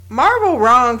Marvel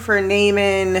wrong for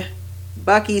naming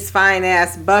Bucky's fine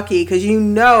ass Bucky, because you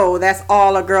know that's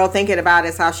all a girl thinking about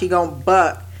is how she gonna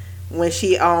buck when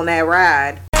she on that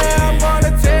ride. I'm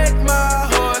gonna take my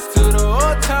horse to the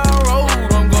old town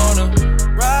road. I'm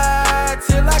gonna ride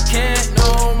till I can't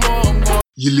no more.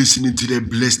 You're listening to that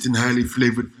blessed and highly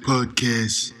flavored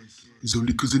podcast. It's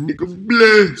only cause a nigga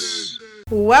blessed.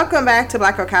 Welcome back to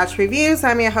Black Girl Couch Reviews.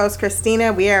 I'm your host,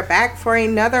 Christina. We are back for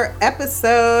another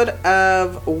episode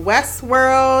of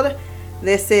Westworld.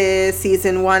 This is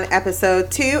season 1,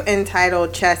 episode 2,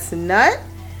 entitled Chestnut.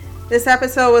 This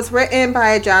episode was written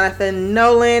by Jonathan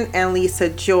Nolan and Lisa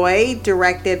Joy,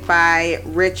 directed by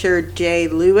Richard J.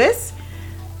 Lewis,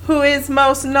 who is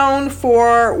most known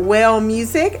for Whale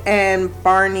Music and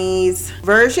Barney's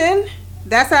Version.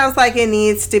 That sounds like it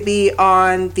needs to be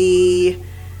on the...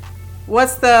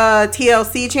 What's the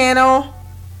TLC channel?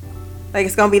 Like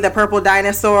it's gonna be the purple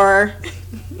dinosaur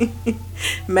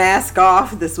mask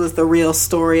off. This was the real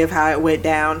story of how it went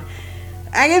down.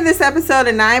 I give this episode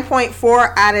a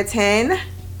 9.4 out of 10.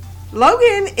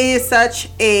 Logan is such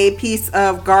a piece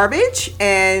of garbage,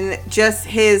 and just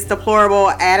his deplorable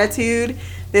attitude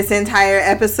this entire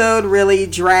episode really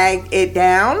dragged it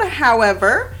down.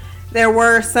 However, there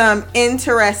were some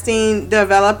interesting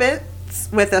developments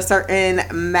with a certain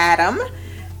madam,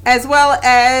 as well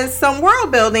as some world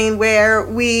building where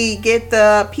we get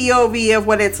the POV of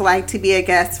what it's like to be a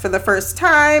guest for the first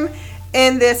time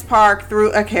in this park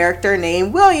through a character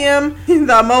named William,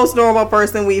 the most normal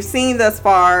person we've seen thus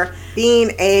far,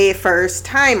 being a first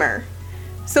timer.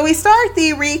 So we start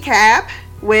the recap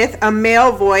with a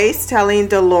male voice telling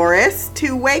Dolores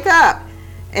to wake up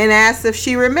and asks if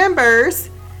she remembers.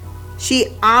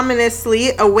 She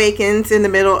ominously awakens in the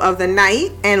middle of the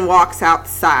night and walks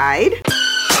outside.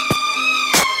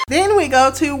 Then we go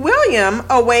to William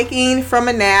awaking from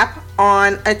a nap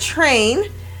on a train,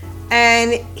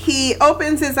 and he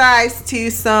opens his eyes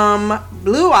to some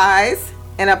blue eyes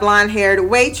and a blonde-haired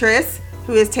waitress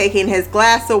who is taking his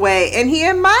glass away, and he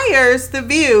admires the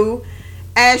view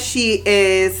as she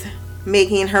is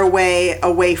making her way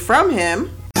away from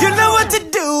him. You know what to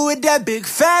do with that big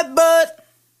fat butt.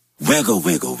 Wiggle,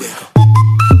 wiggle, wiggle.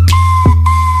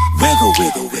 Wiggle,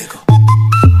 wiggle, wiggle.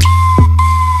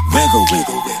 Wiggle,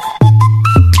 wiggle, wiggle.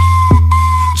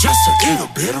 Just a little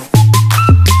bit of...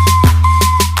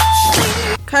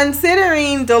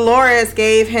 Considering Dolores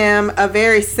gave him a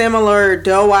very similar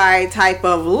doe-eye type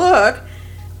of look,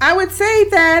 I would say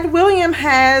that William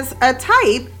has a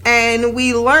type, and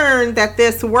we learn that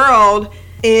this world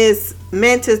is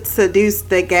meant to seduce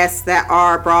the guests that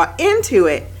are brought into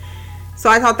it. So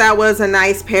I thought that was a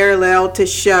nice parallel to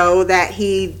show that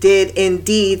he did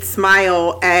indeed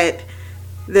smile at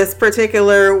this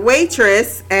particular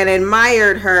waitress and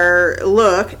admired her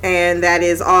look, and that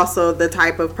is also the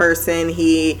type of person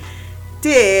he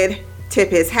did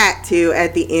tip his hat to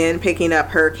at the end, picking up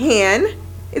her can.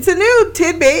 It's a new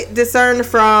tidbit discerned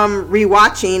from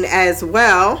rewatching as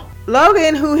well.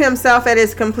 Logan, who himself at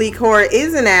his complete core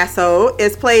is an asshole,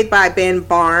 is played by Ben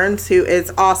Barnes, who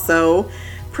is also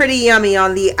pretty yummy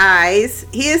on the eyes.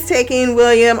 He is taking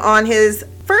William on his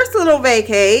first little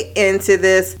vacay into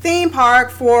this theme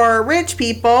park for rich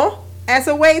people as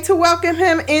a way to welcome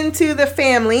him into the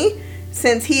family,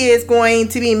 since he is going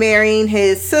to be marrying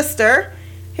his sister.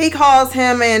 He calls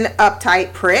him an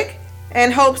uptight prick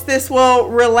and hopes this will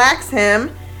relax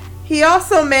him. He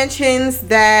also mentions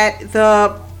that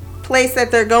the place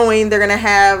that they're going to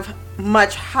have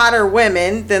much hotter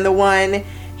women than the one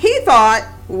he thought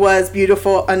was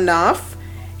beautiful enough.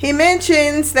 He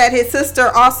mentions that his sister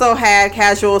also had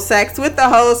casual sex with the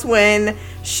host when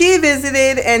she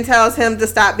visited, and tells him to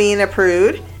stop being a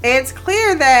prude. It's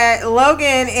clear that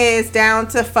Logan is down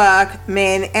to fuck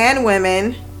men and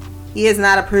women. He is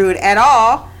not a prude at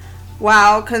all,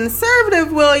 while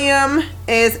conservative William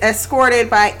is escorted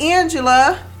by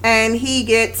Angela, and he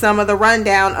gets some of the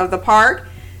rundown of the park.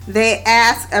 They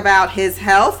ask about his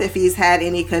health, if he's had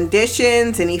any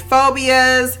conditions, any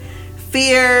phobias,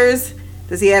 fears,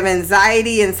 does he have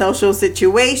anxiety in social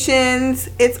situations.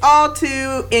 It's all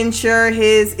to ensure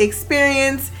his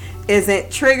experience isn't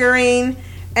triggering.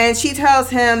 And she tells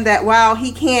him that while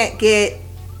he can't get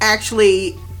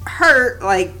actually hurt,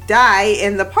 like die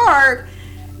in the park,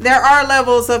 there are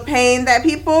levels of pain that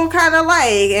people kind of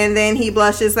like. And then he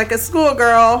blushes like a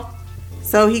schoolgirl.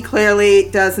 So he clearly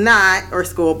does not, or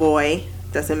schoolboy,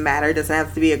 doesn't matter, doesn't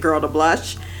have to be a girl to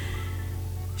blush.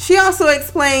 She also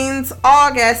explains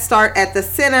all guests start at the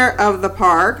center of the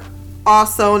park,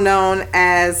 also known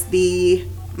as the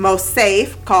most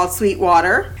safe, called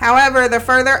Sweetwater. However, the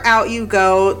further out you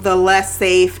go, the less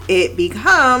safe it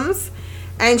becomes,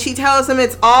 And she tells him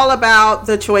it's all about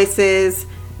the choices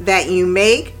that you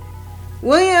make.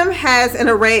 William has an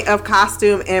array of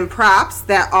costume and props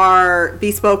that are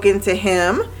bespoken to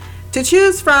him to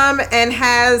choose from, and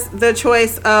has the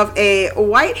choice of a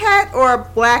white hat or a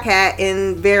black hat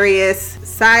in various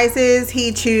sizes.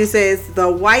 He chooses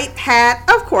the white hat.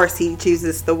 Of course he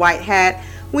chooses the white hat.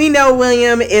 We know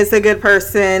William is a good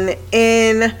person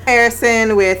in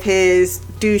comparison with his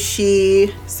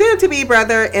douchey soon-to-be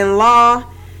brother-in-law.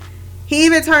 He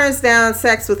even turns down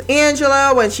sex with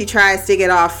Angela when she tries to get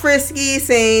all frisky,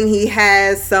 saying he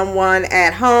has someone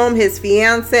at home, his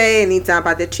fiance, and he's not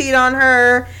about to cheat on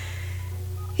her.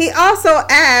 He also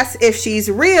asks if she's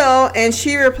real, and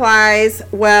she replies,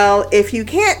 well, if you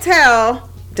can't tell,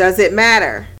 does it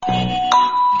matter?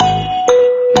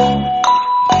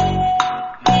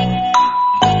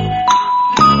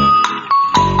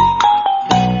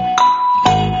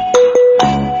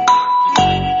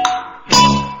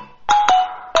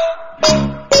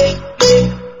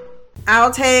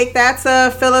 I'll take that's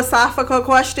a philosophical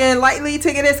question likely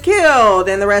to get us killed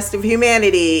and the rest of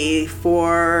humanity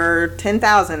for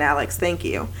 10,000, Alex. Thank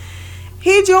you.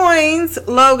 He joins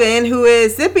Logan, who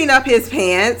is zipping up his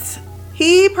pants.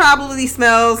 He probably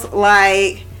smells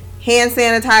like hand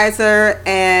sanitizer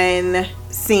and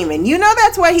semen. You know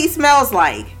that's what he smells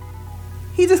like.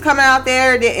 He just coming out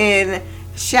there, didn't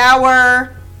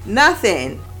shower,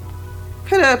 nothing.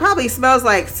 Could have probably smells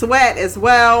like sweat as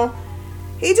well.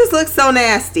 He just looks so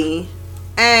nasty.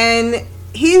 And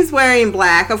he's wearing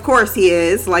black. Of course he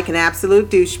is, like an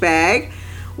absolute douchebag.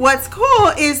 What's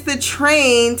cool is the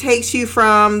train takes you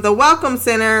from the Welcome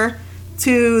Center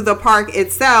to the park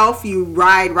itself. You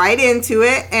ride right into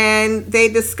it, and we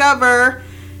discover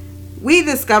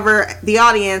the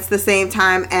audience the same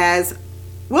time as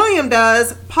William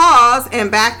does, pause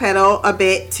and backpedal a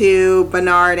bit to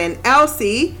Bernard and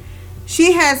Elsie.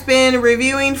 She has been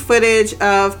reviewing footage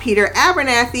of Peter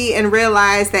Abernathy and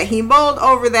realized that he mulled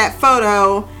over that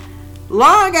photo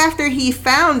long after he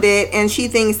found it, and she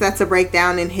thinks that's a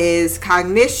breakdown in his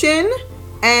cognition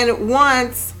and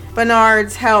wants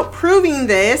Bernard's help proving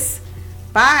this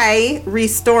by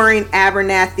restoring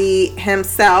Abernathy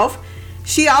himself.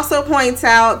 She also points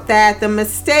out that the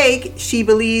mistake she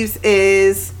believes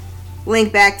is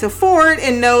linked back to Ford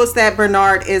and knows that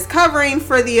Bernard is covering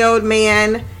for the old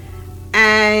man.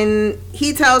 And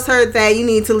he tells her that you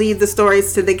need to leave the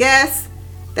stories to the guests,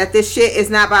 that this shit is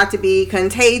not about to be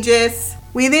contagious.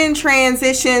 We then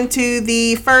transition to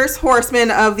the first horseman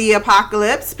of the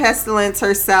apocalypse, Pestilence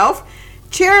herself,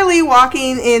 cheerily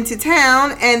walking into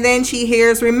town, and then she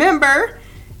hears "Remember."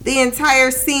 The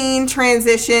entire scene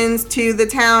transitions to the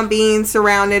town being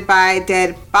surrounded by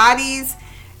dead bodies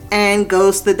and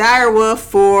Ghost the direwolf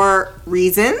for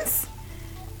reasons.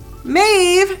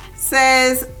 Maeve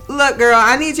says, "Look, girl,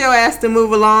 I need your ass to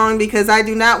move along because I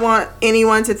do not want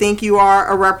anyone to think you are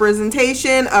a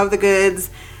representation of the goods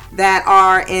that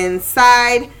are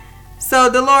inside." So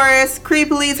Dolores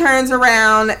creepily turns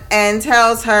around and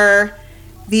tells her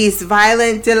these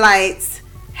violent delights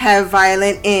have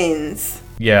violent ends.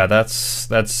 Yeah, that's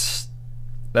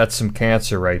some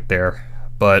cancer right there.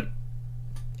 But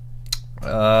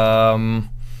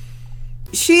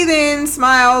she then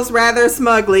smiles rather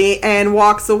smugly and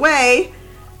walks away.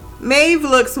 Maeve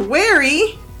looks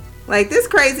wary, like this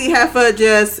crazy heifer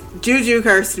just juju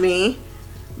cursed me.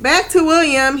 Back to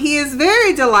William, he is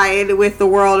very delighted with the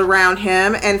world around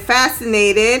him and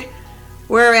fascinated,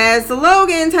 whereas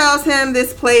Logan tells him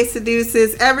this place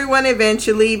seduces everyone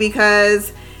eventually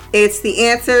because it's the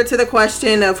answer to the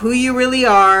question of who you really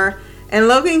are, and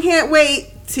Logan can't wait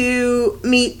to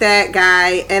meet that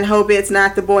guy and hope it's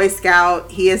not the Boy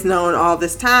Scout he has known all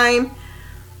this time.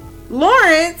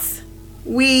 Lawrence,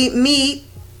 we meet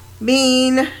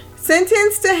being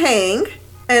sentenced to hang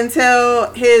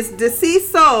until his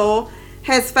deceased soul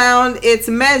has found its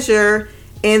measure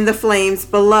in the flames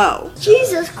below.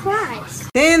 Jesus Christ.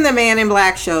 Then the man in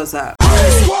black shows up.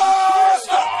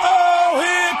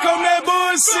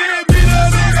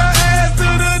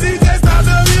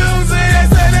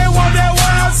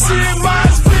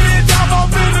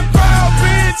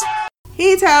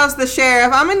 He tells the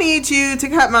sheriff, "I'm gonna need you to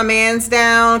cut my mans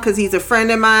down because he's a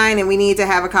friend of mine and we need to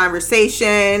have a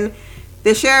conversation."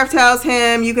 The sheriff tells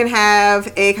him you can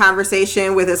have a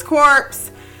conversation with his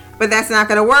corpse, but that's not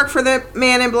gonna work for the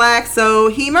man in black, so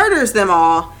he murders them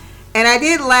all. And I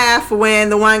did laugh when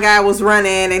the one guy was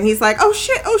running and he's like, "Oh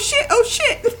shit, oh shit, oh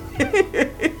shit."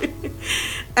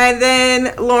 And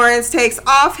then Lawrence takes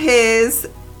off his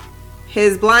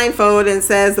blindfold and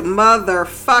says,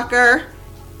 "Motherfucker."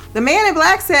 The man in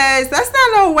black says that's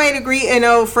not no way to greet an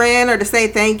old friend or to say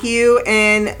thank you.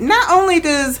 And not only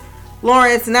does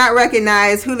Lawrence not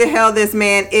recognize who the hell this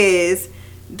man is,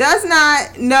 does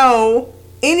not know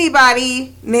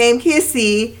anybody named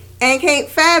Kissy, and can't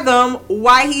fathom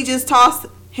why he just tossed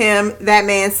him that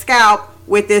man's scalp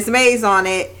with this maze on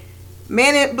it.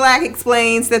 Man in Black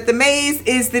explains that the maze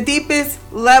is the deepest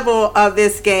level of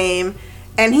this game,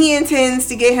 and he intends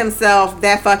to get himself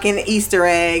that fucking Easter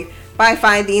egg by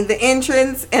finding the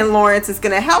entrance, and Lawrence is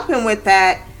going to help him with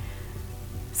that.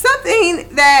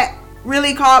 Something that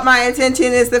really caught my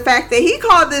attention is the fact that he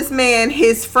called this man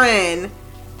his friend,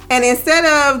 and instead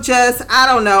of just, I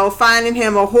don't know, finding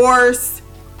him a horse,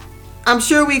 I'm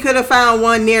sure we could have found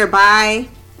one nearby,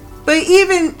 but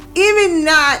even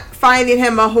not finding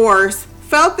him a horse,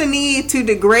 felt the need to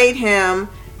degrade him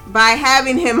by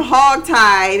having him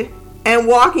hogtied and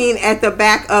walking at the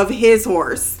back of his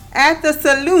horse. At the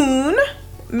saloon,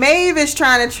 Maeve is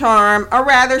trying to charm a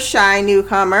rather shy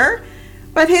newcomer,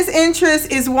 but his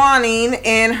interest is waning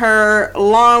in her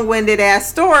long-winded ass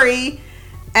story,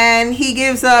 and he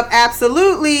gives up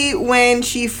absolutely when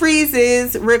she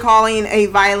freezes, recalling a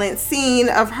violent scene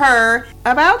of her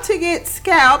about to get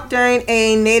scalped during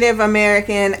a Native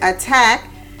American attack.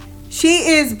 She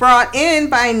is brought in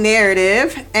by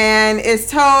Narrative and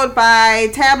is told by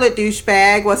Tablet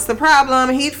Douchebag what's the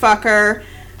problem, he'd fuck her,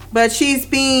 but she's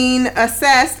being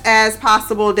assessed as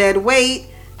possible dead weight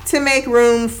to make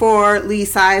room for Lee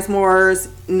Sizemore's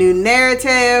new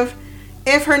narrative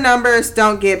if her numbers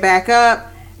don't get back up.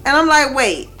 And I'm like,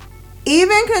 wait,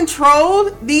 even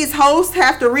controlled, these hosts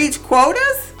have to reach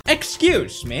quotas?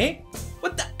 Excuse me?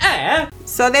 What the air?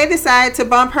 So they decide to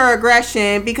bump her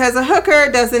aggression because a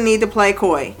hooker doesn't need to play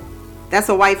coy. That's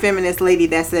a white feminist lady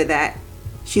that said that.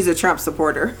 She's a Trump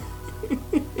supporter.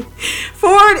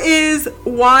 Ford is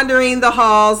wandering the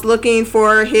halls looking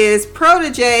for his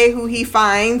protege, who he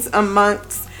finds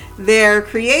amongst their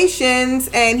creations,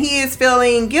 and he is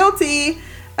feeling guilty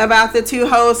about the two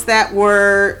hosts that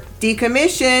were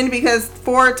decommissioned because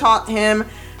Ford taught him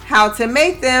how to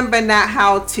make them but not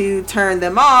how to turn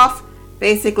them off.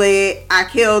 Basically, I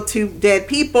killed 2 dead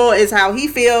people is how he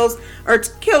feels, or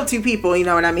killed 2 people, you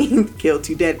know what I mean? Killed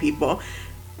 2 dead people.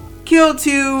 Killed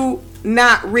 2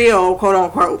 not real quote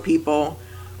unquote people.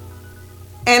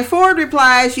 And Ford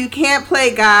replies, you can't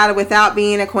play God without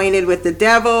being acquainted with the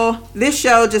devil. This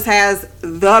show just has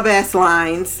the best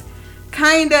lines.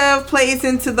 Kind of plays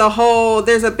into the whole,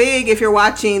 there's a big, if you're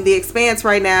watching The Expanse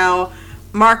right now,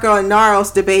 Marco and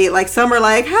Naros debate. Like, some are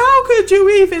like, how could you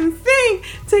even think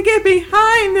to get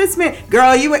behind this man?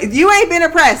 Girl, you ain't been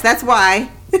oppressed. That's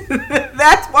why.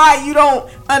 That's why you don't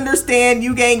understand.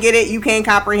 You can't get it. You can't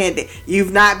comprehend it.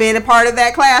 You've not been a part of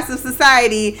that class of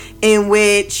society in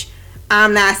which,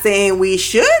 I'm not saying we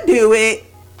should do it,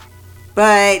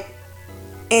 but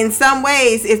in some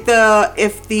ways, if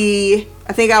the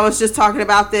I think I was just talking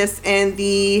about this in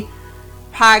the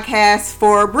podcast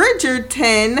for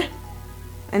Bridgerton.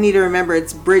 I need to remember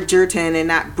it's Bridgerton and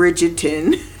not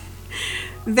Bridgerton.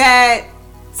 That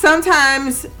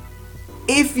sometimes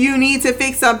if you need to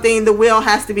fix something, the wheel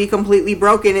has to be completely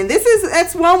broken. And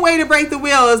that's one way to break the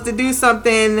wheel, is to do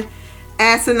something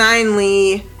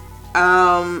asininely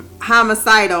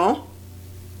homicidal.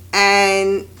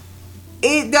 And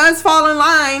it does fall in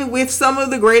line with some of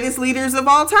the greatest leaders of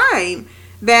all time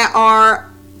that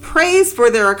are praised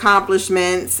for their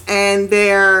accomplishments, and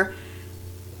their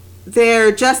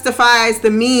justifies the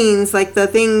means, like the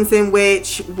things in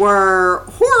which were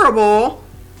horrible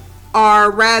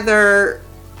are rather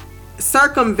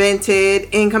circumvented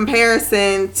in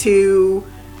comparison to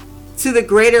the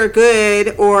greater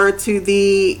good, or to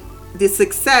the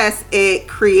success it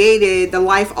created, the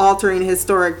life-altering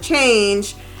historic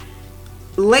change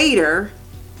later.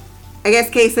 I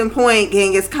guess case in point,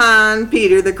 Genghis Khan,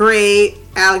 Peter the Great,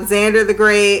 Alexander the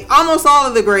Great, almost all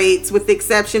of the greats, with the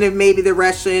exception of maybe the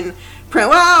Russian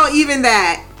well, even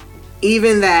that.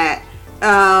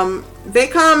 They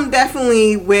come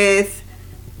definitely with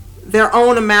their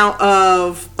own amount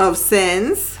of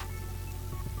sins.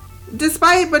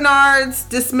 Despite Bernard's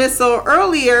dismissal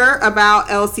earlier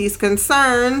about Elsie's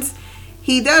concerns,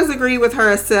 he does agree with her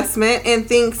assessment and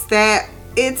thinks that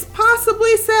it's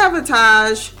possibly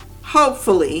sabotage,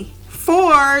 hopefully.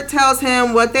 Ford tells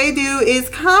him what they do is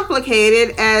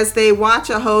complicated as they watch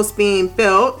a host being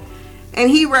built, and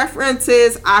he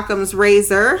references Occam's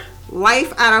razor,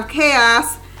 life out of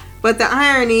chaos, but the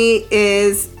irony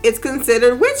is it's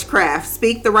considered witchcraft.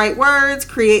 Speak the right words,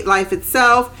 create life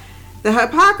itself. The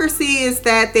hypocrisy is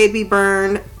that they'd be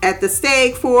burned at the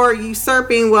stake for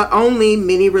usurping what only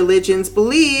many religions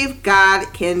believe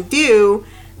God can do.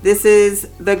 This is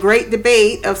the great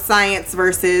debate of science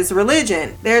versus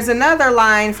religion. There's another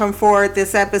line from Ford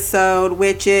this episode,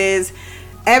 which is,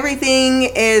 everything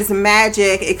is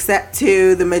magic except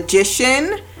to the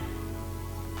magician.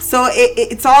 So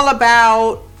it's all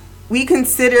about, we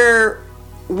consider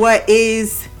what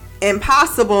is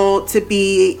impossible to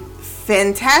be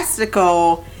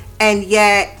fantastical, and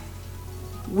yet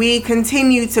we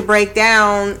continue to break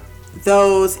down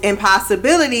those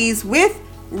impossibilities with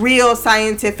real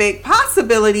scientific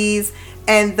possibilities,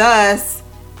 and thus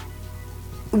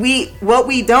what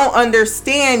we don't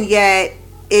understand yet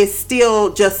is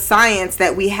still just science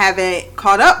that we haven't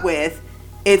caught up with.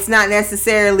 It's not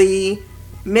necessarily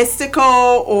mystical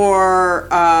or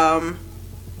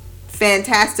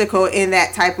fantastical in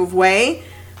that type of way.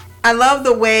 I love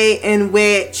the way in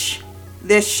which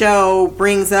this show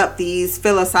brings up these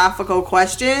philosophical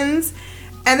questions,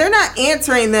 and they're not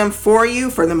answering them for you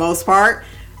for the most part,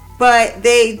 but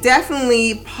they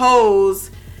definitely pose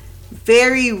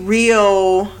very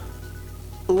real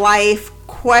life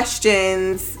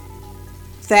questions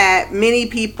that many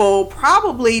people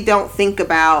probably don't think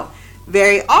about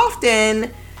very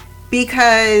often,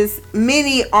 because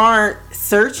many aren't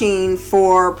searching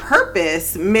for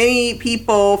purpose. Many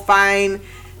people find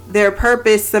their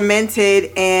purpose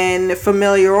cemented in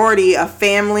familiarity of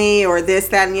family or this,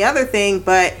 that, and the other thing.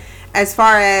 But as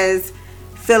far as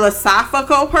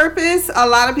philosophical purpose, a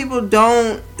lot of people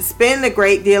don't spend a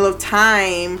great deal of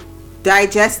time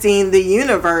digesting the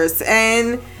universe.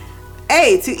 And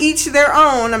hey, to each their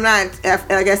own. I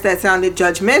guess that sounded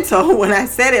judgmental when I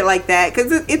said it like that,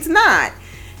 because it's not.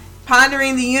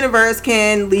 Pondering the universe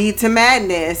can lead to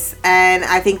madness, and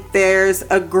I think there's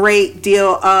a great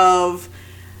deal of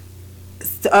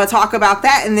talk about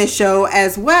that in this show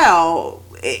as well.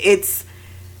 It's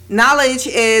knowledge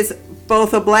is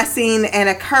both a blessing and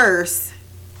a curse,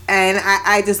 and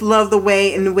I just love the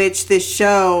way in which this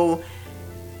show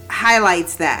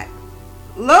highlights that.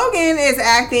 Logan is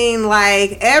acting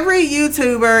like every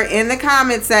YouTuber in the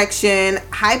comment section,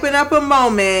 hyping up a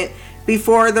moment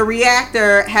before the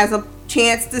reactor has a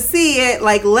chance to see it.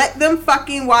 Like, let them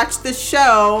fucking watch the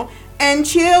show and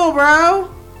chill,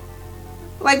 bro.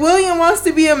 Like, William wants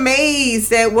to be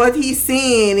amazed at what he's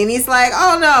seeing, and he's like,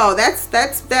 oh no, that's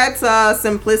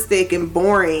simplistic and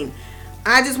boring.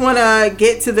 I just want to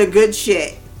get to the good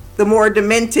shit, the more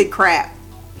demented crap.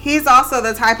 He's also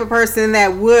the type of person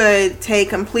that would take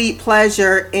complete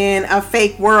pleasure in a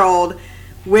fake world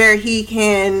where he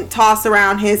can toss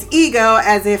around his ego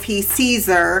as if he's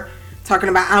Caesar, talking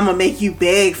about, I'm gonna make you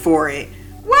beg for it.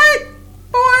 What?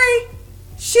 Boy,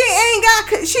 she ain't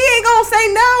gonna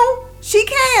say no. She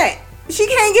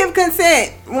can't give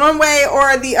consent one way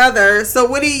or the other. So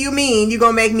what do you mean you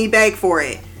gonna make me beg for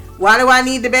it? Why do I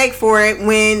need to beg for it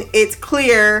when it's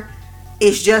clear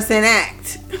it's just an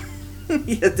act?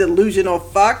 You delusional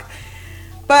fuck.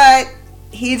 But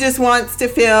he just wants to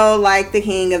feel like the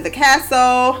king of the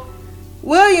castle.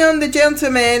 William, the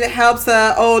gentleman, helps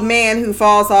an old man who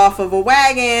falls off of a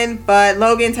wagon, but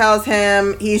Logan tells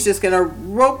him he's just gonna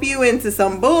rope you into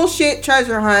some bullshit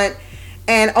treasure hunt,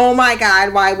 and oh my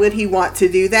god, why would he want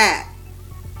to do that?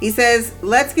 He says,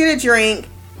 let's get a drink.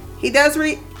 He does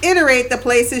reiterate the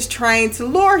place is trying to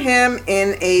lure him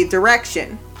in a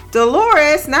direction.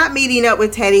 Dolores, not meeting up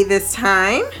with Teddy this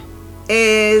time,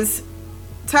 is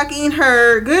tucking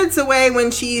her goods away when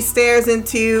she stares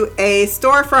into a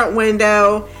storefront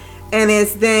window and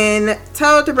is then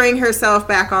told to bring herself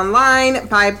back online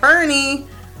by Bernie,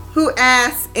 who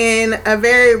asks in a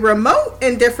very remote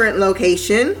and different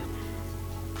location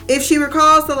if she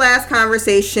recalls the last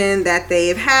conversation that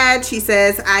they've had. She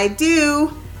says, I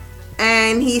do.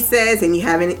 And he says, and you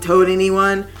haven't told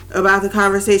anyone about the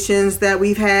conversations that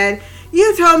we've had?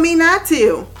 You told me not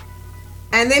to.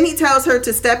 And then he tells her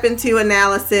to step into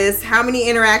analysis. How many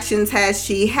interactions has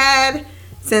she had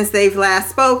since they've last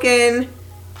spoken?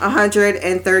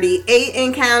 138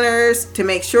 encounters to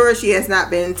make sure she has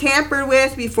not been tampered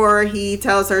with before he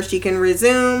tells her she can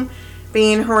resume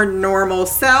being her normal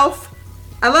self.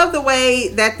 I love the way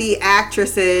that the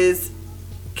actresses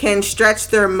can stretch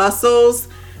their muscles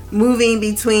moving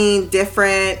between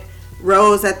different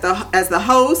roles as the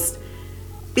host,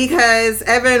 because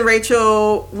Evan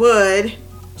Rachel Wood,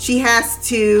 she has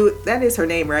to, that is her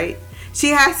name, right?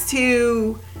 She has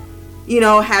to,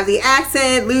 have the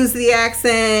accent, lose the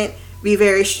accent, be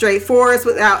very straightforward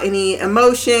without any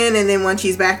emotion, and then when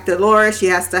she's back to Dolores, she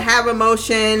has to have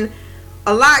emotion.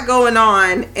 A lot going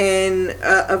on in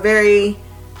a very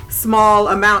small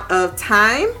amount of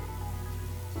time.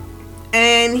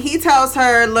 And he tells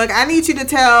her, look, I need you to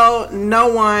tell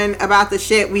no one about the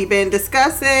shit we've been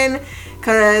discussing,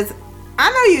 because I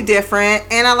know you different,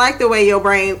 and I like the way your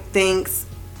brain thinks,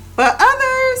 but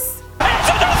others...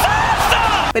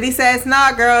 But he says,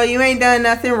 nah, girl, you ain't done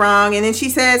nothing wrong. And then she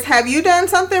says, have you done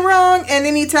something wrong? And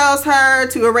then he tells her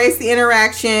to erase the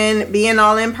interaction, being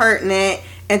all impertinent,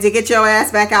 and to get your ass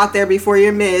back out there before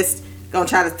you're missed. Gonna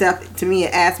try to step to me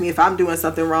and ask me if I'm doing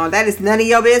something wrong. That is none of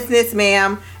your business,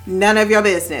 ma'am. None of your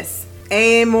business.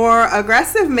 A more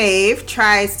aggressive Maeve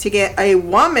tries to get a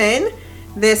woman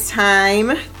this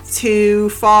time to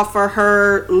fall for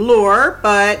her lure,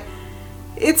 but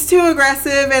it's too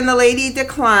aggressive and the lady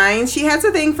declines. She has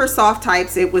a thing for soft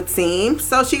types, it would seem.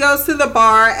 So she goes to the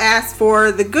bar, asks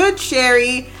for the good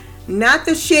sherry, not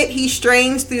the shit he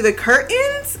strains through the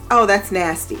curtains. Oh, that's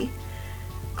nasty.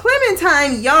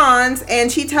 Clementine yawns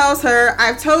and she tells her,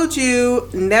 I've told you,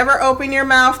 never open your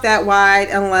mouth that wide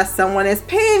unless someone is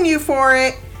paying you for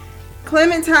it.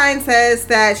 Clementine says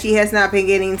that she has not been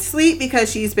getting sleep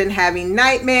because she's been having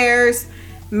nightmares.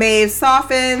 Maeve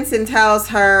softens and tells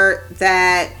her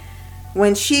that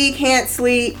when she can't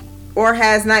sleep or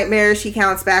has nightmares, she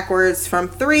counts backwards from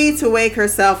 3 to wake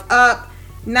herself up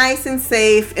nice and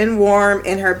safe and warm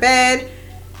in her bed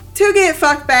to get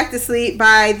fucked back to sleep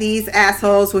by these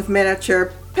assholes with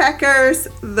miniature peckers.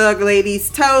 The lady's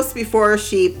toast before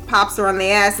she pops her on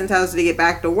the ass and tells her to get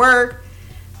back to work.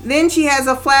 Then she has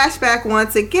a flashback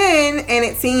once again, and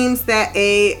it seems that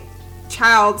a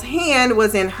child's hand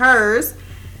was in hers.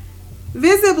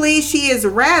 Visibly, she is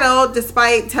rattled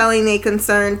despite telling a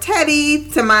concerned Teddy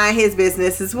to mind his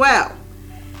business as well.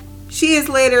 She is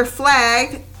later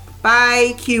flagged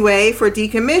by QA for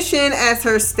decommission as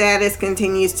her status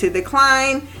continues to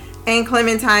decline, and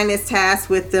Clementine is tasked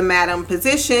with the madam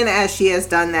position as she has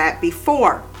done that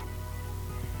before.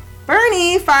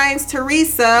 Bernie finds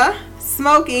Teresa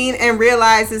smoking and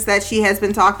realizes that she has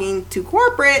been talking to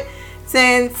corporate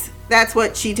since that's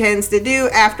what she tends to do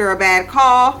after a bad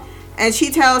call. And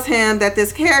she tells him that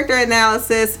this character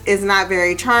analysis is not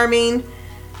very charming.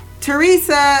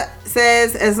 Teresa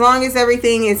says as long as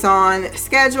everything is on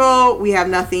schedule, we have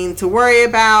nothing to worry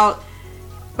about,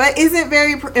 but isn't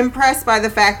very impressed by the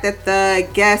fact that the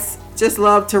guests just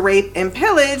love to rape and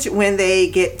pillage when they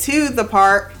get to the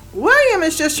park. William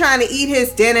is just trying to eat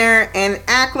his dinner and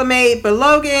acclimate, but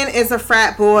Logan is a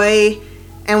frat boy,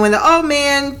 and when the old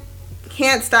man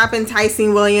can't stop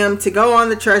enticing William to go on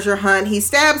the treasure hunt, he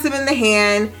stabs him in the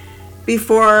hand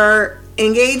before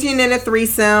engaging in a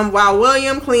threesome while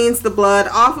William cleans the blood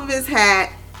off of his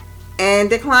hat and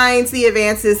declines the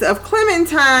advances of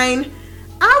Clementine.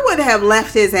 I would have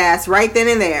left his ass right then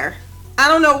and there. I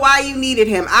don't know why you needed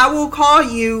him. I will call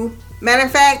you. Matter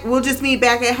of fact, we'll just meet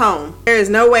back at home. There is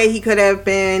no way he could have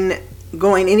been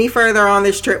going any further on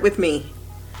this trip with me.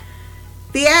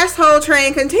 The asshole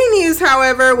train continues,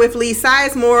 however, with Lee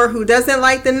Sizemore, who doesn't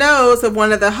like the nose of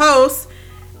one of the hosts,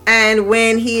 and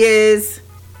when he is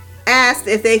asked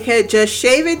if they could just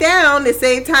shave it down to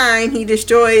save time, he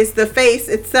destroys the face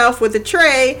itself with a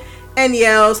tray and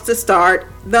yells to start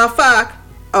the fuck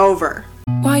over.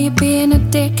 Why you being a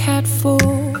dickhead for?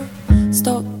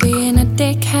 Stop being a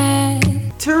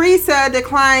dickhead. Teresa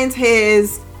declines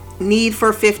his need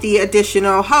for 50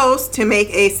 additional hosts to make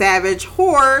a savage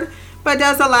horde, but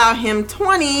does allow him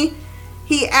 20.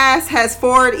 He asks, has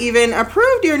Ford even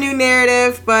approved your new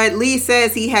narrative? But Lee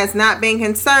says he has not been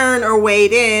concerned or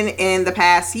weighed in the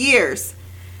past years.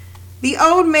 The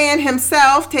old man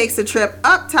himself takes a trip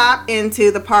up top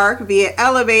into the park via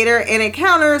elevator and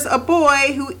encounters a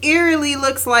boy who eerily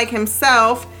looks like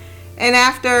himself. And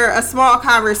after a small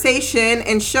conversation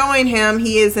and showing him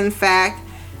he is in fact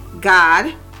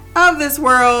God of this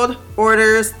world,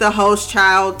 orders the host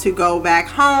child to go back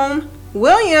home.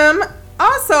 William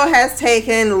also has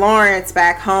taken Lawrence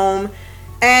back home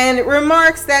and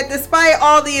remarks that despite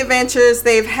all the adventures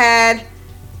they've had,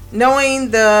 knowing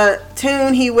the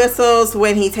tune he whistles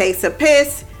when he takes a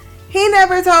piss, he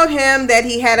never told him that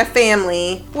he had a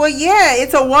family. Well, yeah,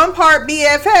 it's a one-part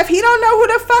BFF. He don't know who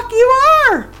the fuck you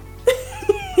are.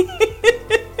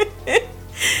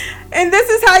 And this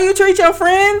is how you treat your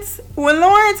friends? When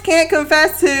Lawrence can't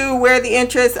confess to where the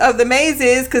interest of the maze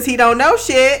is because he don't know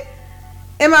shit,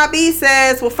 MIB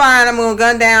says, well fine, I'm gonna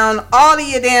gun down all of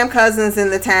your damn cousins in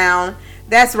the town.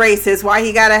 That's racist. Why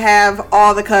he gotta have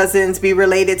all the cousins be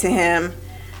related to him?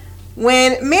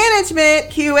 When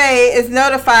management QA is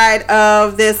notified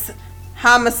of this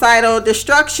homicidal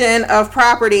destruction of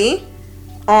property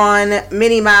on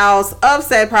many miles of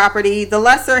said property, the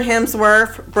lesser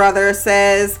Hemsworth brother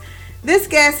says this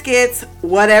guest gets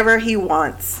whatever he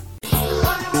wants.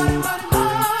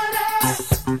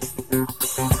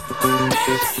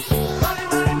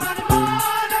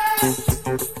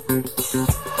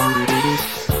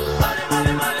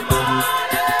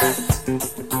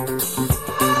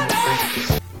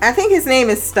 I think his name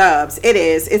is Stubbs.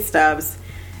 It's Stubbs.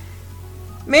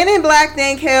 Men in Black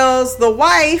then kills the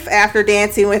wife after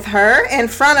dancing with her in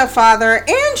front of father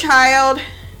and child,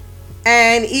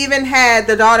 and even had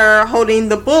the daughter holding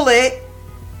the bullet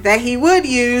that he would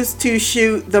use to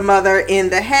shoot the mother in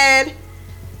the head.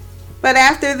 But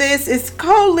after this, it's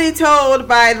coldly told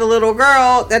by the little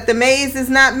girl that the maze is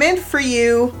not meant for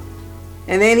you.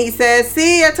 And then he says,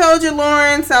 see, I told you,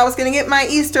 Lawrence, I was going to get my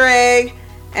Easter egg.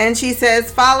 And she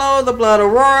says, follow the blood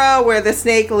aurora where the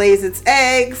snake lays its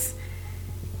eggs.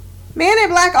 Man in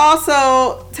Black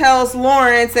also tells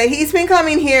Lawrence that he's been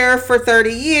coming here for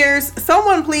 30 years.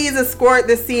 Someone please escort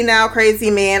this senile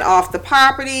crazy man off the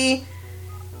property.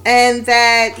 And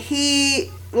that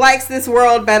he likes this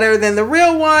world better than the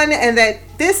real one. And that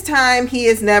this time he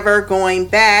is never going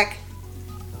back.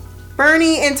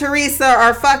 Bernie and Teresa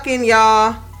are fucking,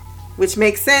 y'all. Which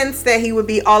makes sense that he would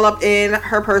be all up in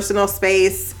her personal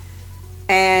space.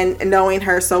 And knowing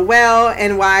her so well,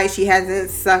 and why she hasn't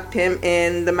sucked him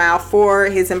in the mouth for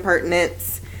his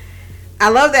impertinence. I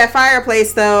love that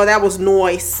fireplace though, that was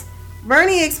nice.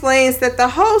 Bernie explains that the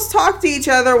hosts talk to each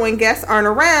other when guests aren't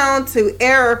around to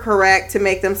error correct to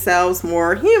make themselves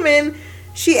more human.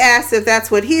 She asks if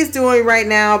that's what he's doing right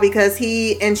now because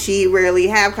he and she rarely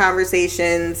have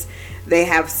conversations, they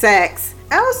have sex.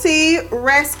 Elsie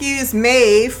rescues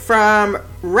Maeve from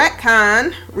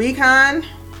recon,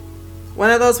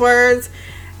 one of those words,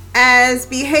 as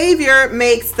Behavior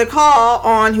makes the call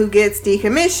on who gets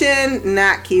decommissioned,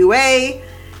 not QA,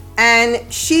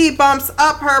 and she bumps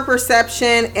up her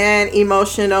perception and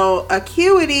emotional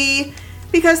acuity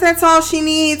because that's all she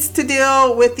needs to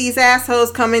deal with these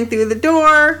assholes coming through the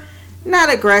door,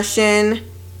 not aggression.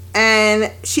 And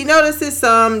she notices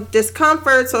some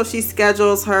discomfort, so she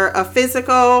schedules her a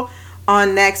physical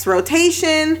on next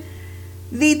rotation.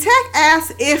 The tech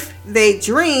asks if they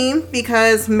dream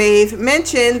because Maeve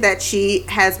mentioned that she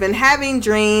has been having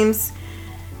dreams.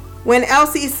 When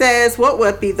Elsie says, what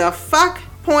would be the fuck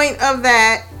point of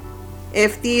that?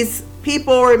 If these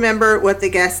people remembered what the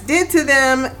guests did to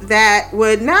them, that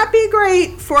would not be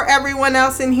great for everyone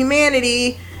else in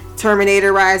humanity.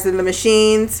 Terminator Rise of the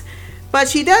Machines. But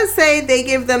she does say they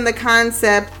give them the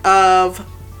concept of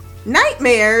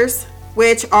nightmares,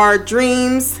 which are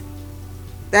dreams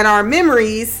that are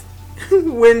memories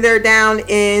when they're down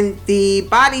in the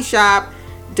body shop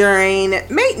during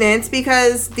maintenance,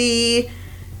 because the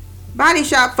body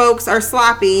shop folks are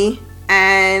sloppy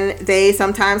and they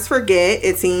sometimes forget,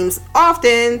 it seems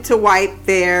often, to wipe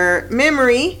their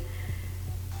memory.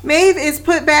 Maeve is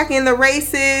put back in the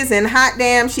races and hot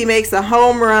damn, she makes a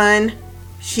home run.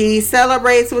 She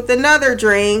celebrates with another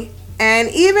drink and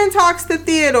even talks to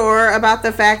Theodore about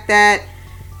the fact that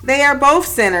they are both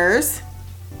sinners.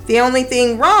 The only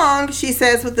thing wrong, she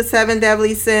says, with the 7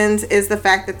 deadly sins is the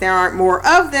fact that there aren't more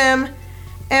of them,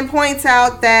 and points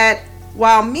out that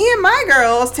while me and my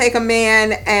girls take a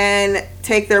man and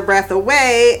take their breath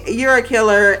away, you're a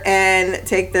killer and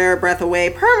take their breath away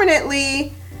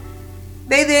permanently.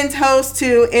 They then toast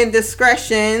to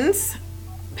indiscretions,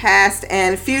 past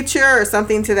and future, or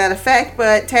something to that effect,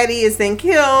 but Teddy is then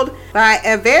killed by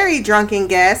a very drunken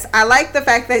guest. I like the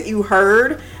fact that you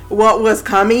heard what was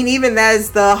coming, even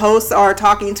as the hosts are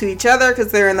talking to each other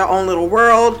because they're in their own little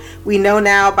world. We know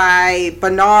now by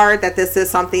Bernard that this is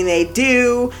something they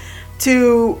do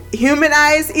to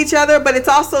humanize each other, but it's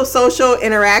also social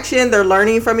interaction. They're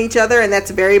learning from each other, and that's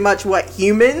very much what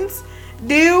humans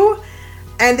do.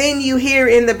 And then you hear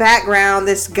in the background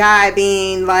this guy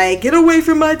being like, get away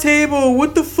from my table,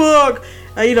 what the fuck?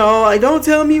 Don't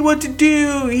tell me what to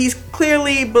do. He's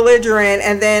clearly belligerent.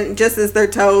 And then just as they're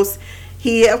toast,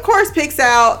 he of course picks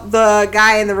out the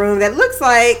guy in the room that looks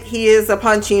like he is a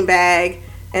punching bag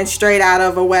and straight out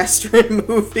of a Western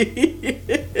movie.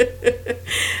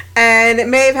 And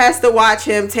Maeve has to watch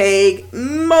him take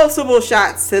multiple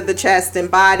shots to the chest and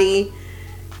body.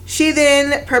 She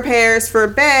then prepares for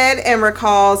bed and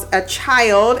recalls a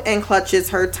child and clutches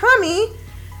her tummy.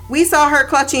 We saw her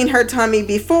clutching her tummy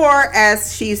before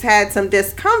as she's had some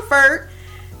discomfort.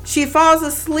 She falls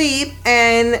asleep,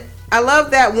 and I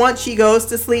love that once she goes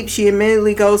to sleep, she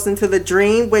immediately goes into the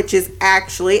dream, which is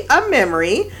actually a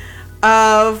memory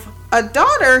of a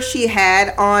daughter she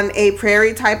had on a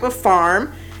prairie type of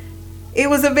farm. It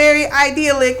was a very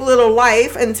idyllic little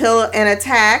life until an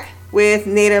attack with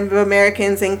Native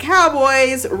Americans and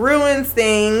cowboys ruins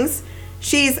things.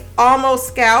 She's almost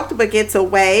scalped but gets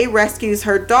away, rescues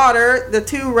her daughter. The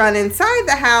two run inside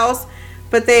the house,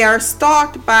 but they are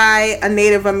stalked by a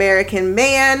Native American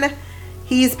man.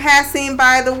 He's passing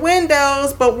by the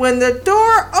windows, but when the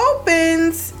door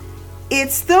opens,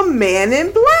 it's the Man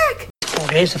in Black.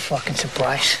 it is a fucking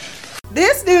surprise.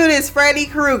 This dude is Freddy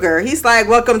Krueger. He's like,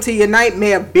 welcome to your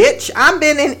nightmare, bitch. I've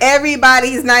been in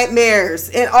everybody's nightmares,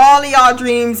 in all of y'all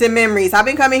dreams and memories. I've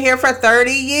been coming here for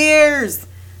 30 years.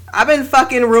 I've been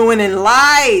fucking ruining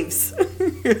lives.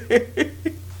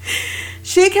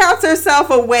 She counts herself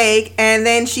awake, and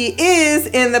then she is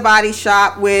in the body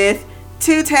shop with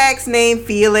two techs named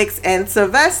Felix and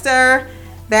Sylvester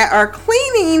that are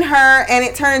cleaning her, and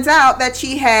it turns out that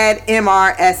she had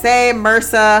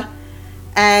MRSA.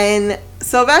 And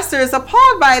Sylvester is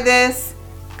appalled by this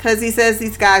because he says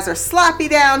these guys are sloppy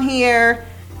down here.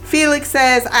 Felix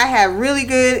says, I have really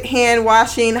good hand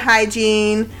washing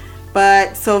hygiene,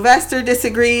 but Sylvester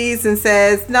disagrees and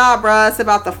says, nah, bruh, it's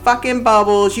about the fucking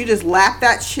bubbles. You just lap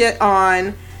that shit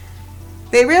on.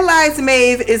 They realize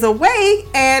Maeve is awake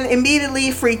and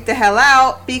immediately freak the hell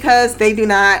out because they do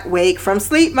not wake from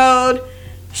sleep mode.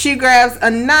 She grabs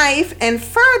a knife, and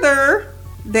further,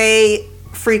 they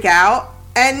freak out.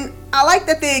 And I like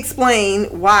that they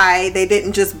explain why they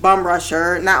didn't just bum rush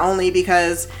her, not only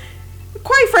because,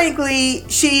 quite frankly,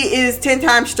 she is 10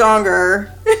 times stronger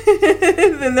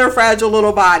than their fragile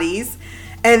little bodies,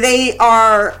 and they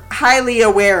are highly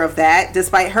aware of that,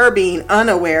 despite her being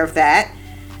unaware of that.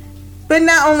 But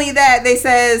not only that, they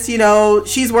says, you know,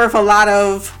 she's worth a lot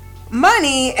of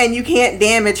money and you can't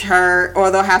damage her or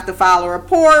they'll have to file a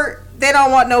report. They don't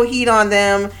want no heat on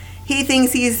them. He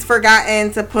thinks he's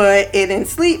forgotten to put it in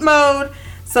sleep mode.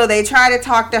 So they try to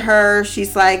talk to her.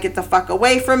 She's like, get the fuck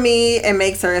away from me, and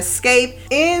makes her escape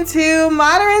into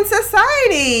modern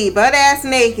society, butt ass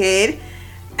naked.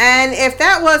 And if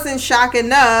that wasn't shock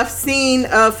enough, seeing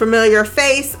a familiar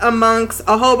face amongst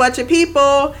a whole bunch of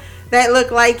people that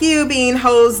look like you being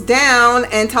hosed down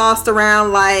and tossed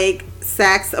around like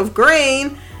sacks of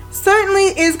grain certainly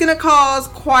is going to cause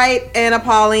quite an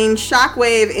appalling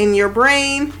shockwave in your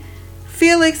brain.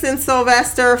 Felix and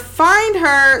Sylvester find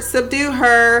her, subdue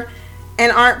her, and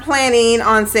aren't planning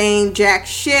on saying jack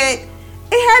shit.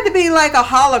 It had to be like a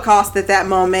Holocaust at that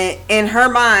moment in her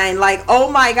mind. Like,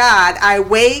 oh my God, I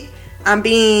wake, I'm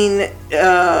being,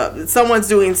 someone's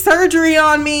doing surgery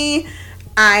on me.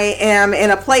 I am in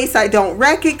a place I don't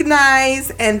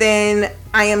recognize. And then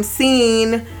I am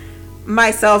seeing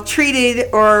myself treated,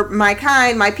 or my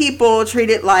kind, my people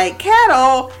treated like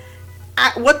cattle.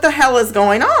 What the hell is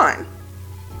going on?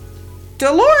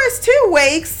 Dolores too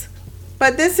wakes,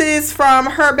 but this is from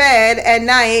her bed at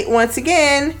night. Once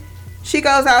again, she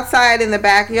goes outside in the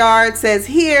backyard, says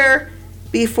here,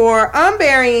 before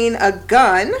unburying a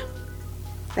gun.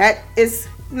 That is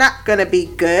not gonna be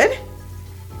good.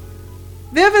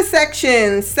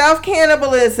 Vivisection,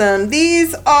 self-cannibalism.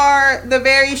 These are the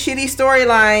very shitty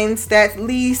storylines that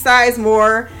Lee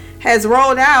Sizemore has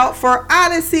rolled out for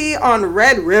Odyssey on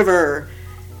Red River.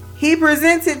 He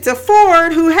presents it to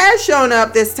Ford, who has shown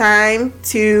up this time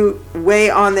to weigh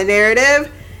on the narrative,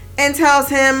 and tells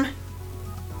him,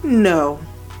 no.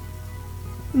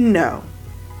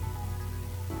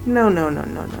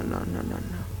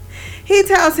 He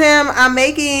tells him, I'm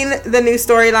making the new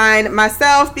storyline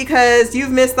myself because you've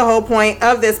missed the whole point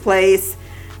of this place.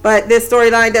 But this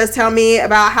storyline does tell me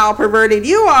about how perverted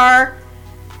you are.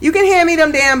 You can hand me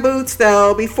them damn boots,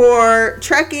 though, before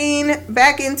trekking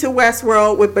back into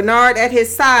Westworld with Bernard at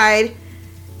his side.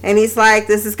 And he's like,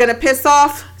 this is going to piss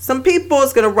off some people.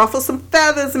 It's going to ruffle some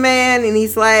feathers, man. And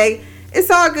he's like,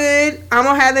 it's all good. I'm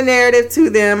going to have the narrative to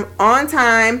them on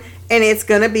time. And it's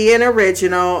going to be an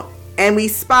original. And we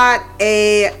spot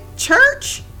a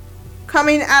church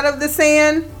coming out of the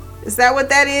sand. Is that what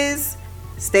that is?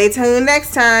 Stay tuned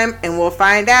next time and we'll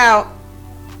find out.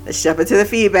 Let's jump into the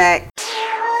feedback.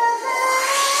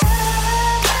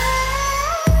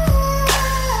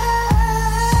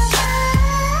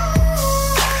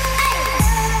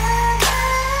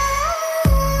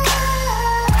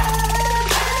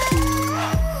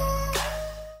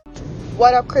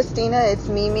 What up, Christina? It's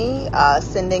Mimi,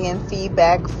 sending in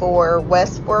feedback for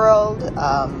Westworld,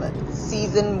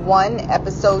 Season 1,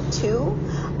 Episode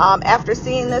 2. After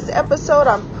seeing this episode,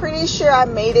 I'm pretty sure I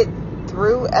made it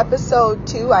through Episode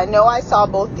 2. I know I saw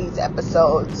both these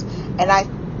episodes, and I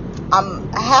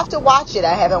have to watch it.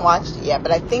 I haven't watched it yet,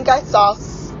 but I think I saw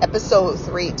Episode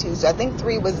 3 too, so I think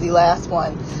 3 was the last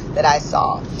one that I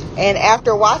saw. And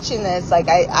after watching this, like,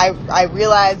 I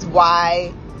realized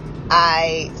why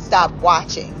I stopped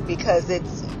watching, because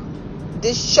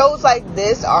shows like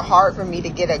this are hard for me to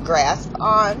get a grasp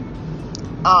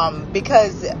on,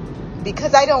 because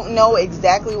I don't know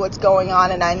exactly what's going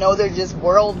on, and I know they're just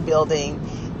world building.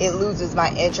 It loses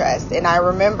my interest. And I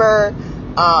remember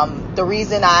the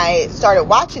reason I started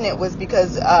watching it was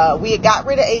because we had got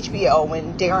rid of HBO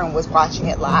when Darren was watching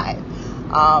it live.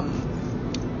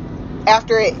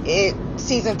 after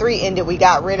season 3 ended, we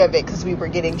got rid of it because we were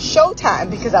getting Showtime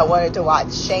because I wanted to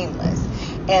watch Shameless.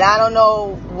 And I don't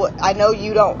know I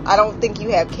don't think you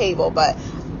have cable, but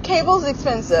cable's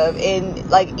expensive, and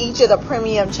like each of the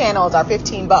premium channels are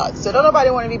 $15. So don't nobody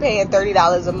want to be paying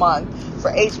 $30 a month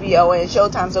for HBO and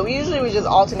Showtime. So we usually would just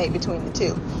alternate between the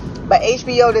two. But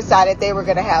HBO decided they were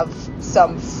going to have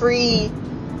some free,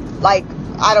 like,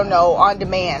 I don't know, on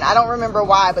demand. I don't remember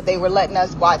why, but they were letting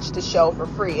us watch the show for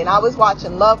free. And I was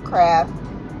watching Lovecraft.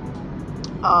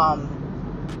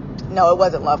 No, it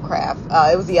wasn't Lovecraft.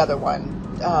 It was the other one.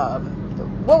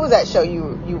 What was that show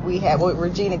we had with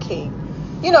Regina King?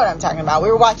 You know what I'm talking about. We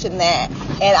were watching that,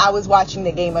 and I was watching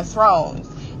the Game of Thrones.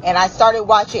 And I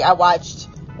watched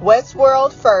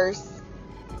Westworld first,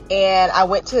 and I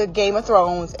went to Game of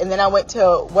Thrones, and then I went to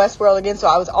Westworld again, so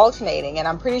I was alternating, and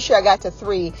I'm pretty sure I got to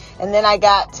 3, and then I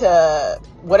got to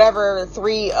whatever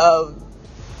 3 of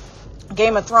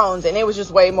Game of Thrones, and it was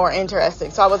just way more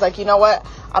interesting. So I was like, you know what,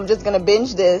 I'm just going to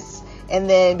binge this, and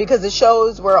then, because the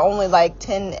shows were only like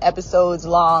 10 episodes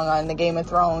long on the Game of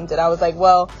Thrones, and I was like,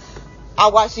 well,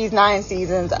 I'll watch these 9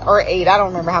 seasons, or 8, I don't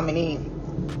remember how many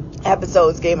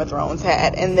episodes Game of Thrones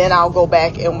had, and then I'll go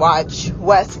back and watch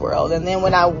Westworld. And then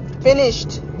when I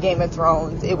finished Game of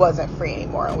Thrones, it wasn't free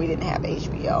anymore, and we didn't have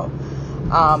HBO.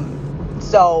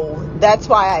 So that's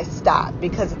why I stopped,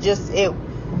 because it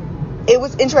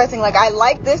was interesting. Like, I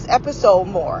liked this episode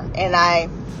more, and I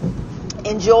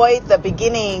enjoyed the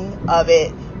beginning of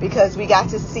it because we got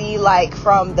to see, like,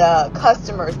 from the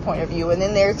customer's point of view. And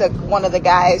then there's one of the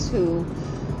guys who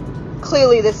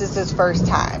clearly this is his first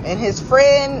time, and his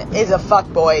friend is a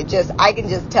fuckboy. I can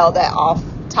just tell that off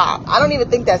top. I don't even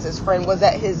think that's his friend. Was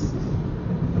that his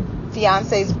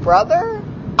fiance's brother?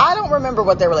 I don't remember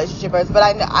what their relationship is, but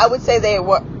I would say they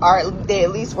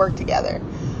at least work together.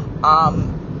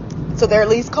 So they're at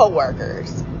least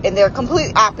co-workers, and they're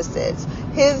complete opposites.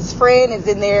 His friend is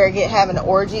in there having an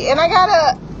orgy, and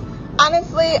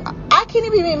honestly, I can't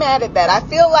even be mad at that. I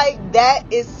feel like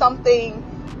that is something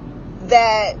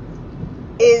that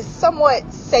is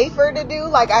somewhat safer to do.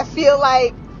 Like, I feel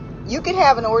like you can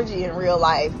have an orgy in real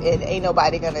life, and ain't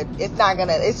nobody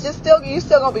it's just you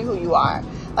still gonna be who you are.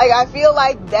 Like, I feel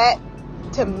like that,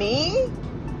 to me,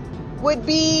 would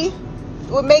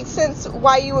make sense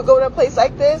why you would go to a place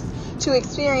like this, to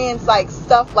experience, like,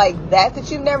 stuff like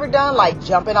that you've never done, like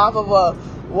jumping off of a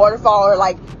waterfall, or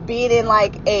like being in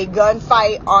like a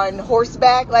gunfight on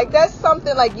horseback. Like, that's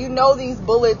something, like, these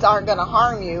bullets aren't gonna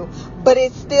harm you, but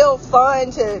it's still fun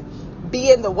to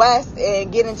be in the West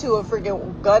and get into a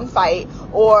freaking gunfight.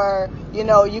 Or,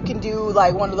 you can do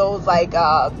like one of those, like,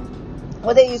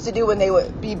 what they used to do when they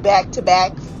would be back to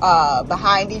back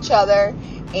behind each other,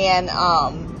 and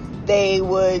they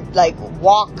would like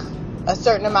walk a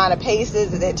certain amount of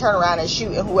paces and then turn around and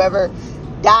shoot, and whoever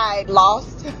died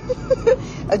lost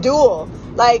a duel.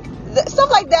 Like, stuff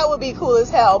like that would be cool as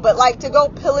hell. But like, to go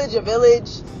pillage a village,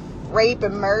 rape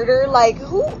and murder, like,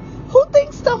 who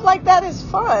thinks stuff like that is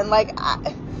fun? Like,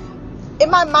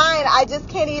 in my mind, I just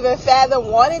can't even fathom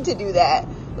wanting to do that.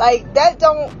 Like, that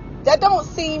don't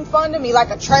seem fun to me.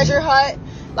 Like a treasure hunt,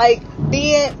 like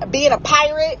being a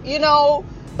pirate,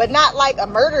 but not like a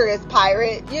murderous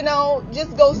pirate,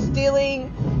 just go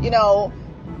stealing,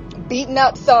 beating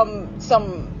up some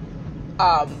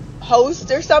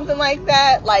host or something like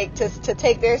that, like to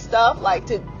take their stuff, like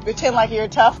to pretend like you're a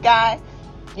tough guy.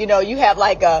 You have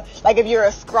like if you're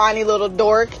a scrawny little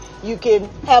dork, you can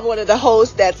have one of the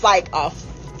hosts that's like a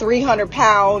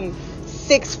 300-pound,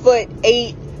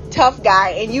 6'8" tough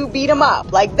guy, and you beat him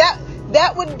up. Like, that's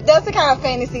the kind of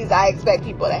fantasies I expect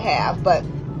people to have. But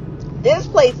this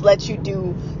place lets you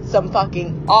do some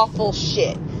fucking awful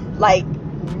shit, like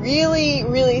really,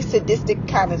 really sadistic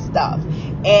kind of stuff,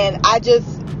 and I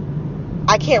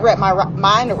can't wrap my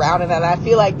mind around it, and I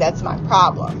feel like that's my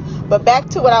problem. But back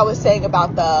to what I was saying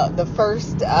about the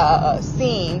first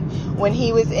scene, when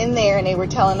he was in there and they were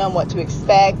telling him what to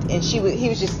expect, and he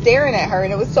was just staring at her,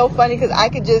 and it was so funny because I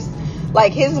could just,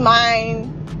 like, his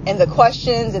mind and the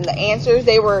questions and the answers,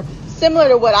 they were similar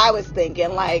to what I was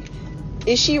thinking. Like,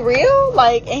 is she real?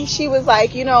 Like, and she was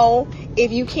like,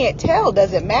 if you can't tell,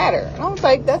 does it matter? And I was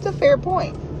like, that's a fair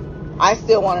point. I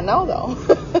still want to know, though.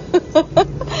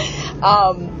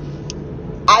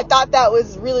 I thought that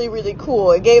was really, really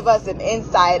cool. It gave us an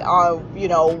insight on,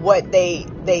 what they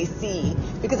see.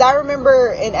 Because I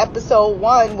remember in episode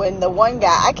 1 when the one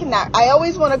guy, I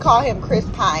always want to call him Chris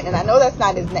Pine, and I know that's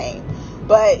not his name,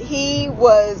 but he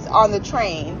was on the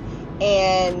train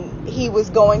and he was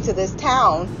going to this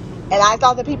town, and I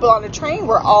thought the people on the train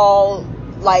were all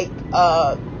like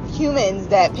humans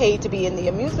that paid to be in the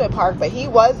amusement park, but he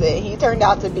wasn't. He turned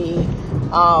out to be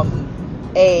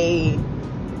a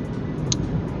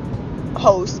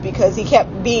host because he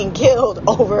kept being killed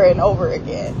over and over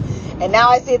again. And now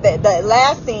I see that the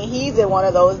last scene, he's in one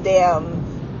of those damn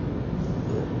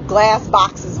glass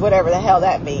boxes, whatever the hell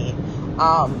that means.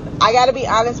 I gotta be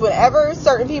honest, whenever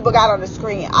certain people got on the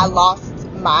screen, I lost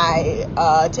my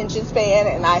attention span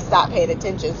and I stopped paying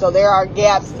attention. So there are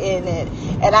gaps in it,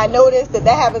 and I noticed that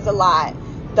happens a lot.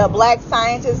 The black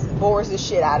scientist bores the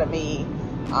shit out of me.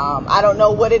 I don't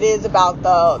know what it is about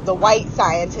the white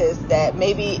scientist, that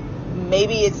maybe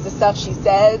it's the stuff she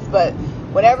says, but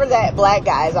whenever that black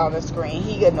guy is on the screen,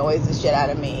 he annoys the shit out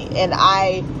of me. And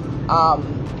I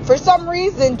for some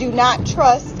reason do not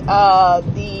trust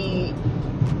the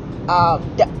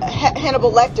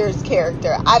Hannibal Lecter's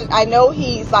character. I know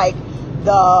he's like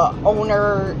the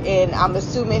owner, and I'm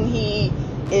assuming he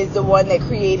is the one that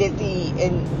created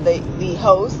the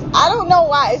host. I don't know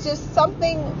why. It's just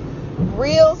something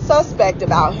real suspect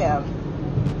about him.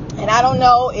 And I don't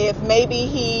know if maybe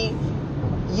he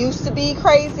used to be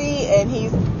crazy and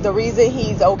the reason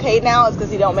he's okay now is because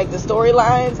he don't make the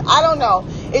storylines. I don't know.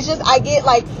 It's just, I get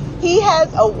like, he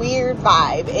has a weird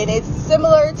vibe, and it's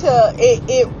similar to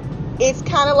it's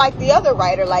kind of like the other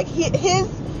writer. Like his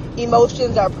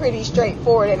emotions are pretty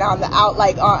straightforward and on the out,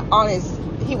 like on his,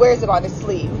 he wears it on his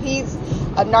sleeve. He's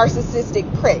a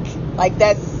narcissistic prick. Like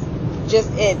that's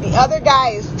just it. The other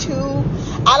guy is too,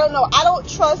 I don't know. I don't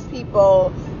trust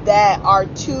people that are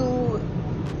too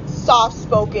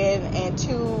soft-spoken and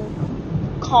too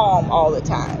calm all the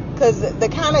time. Because the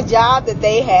kind of job that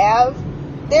they have,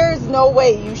 there is no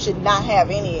way you should not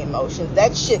have any emotions.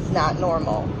 That shit's not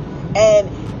normal. And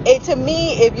to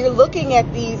me, if you're looking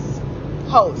at these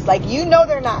hosts, like, you know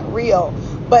they're not real,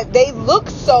 but they look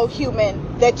so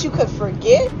human that you could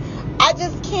forget. I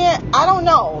just can't, I don't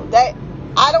know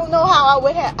how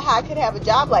I could have a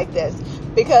job like this,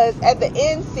 because at the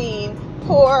end scene,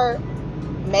 poor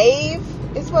Maeve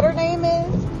is what her name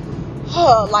is.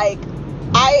 Like,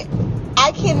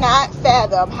 I cannot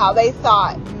fathom how they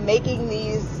thought making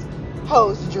these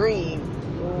hosts dream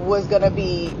was going to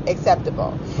be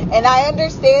acceptable. And I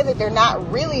understand that they're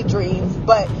not really dreams,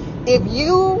 but if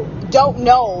you don't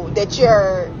know that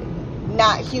you're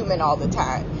not human all the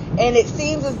time, and it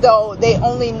seems as though they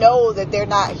only know that they're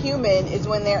not human is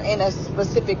when they're in a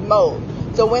specific mode.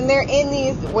 So when they're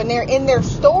in their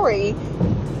story,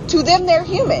 to them they're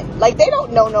human. Like, they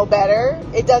don't know no better.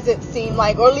 It doesn't seem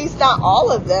like, or at least not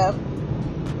all of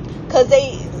them, because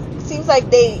seems like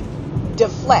they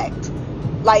deflect.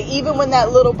 Like, even when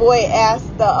that little boy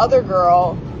asked the other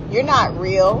girl, "You're not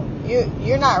real.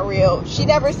 You're not real." She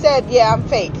never said, "Yeah, I'm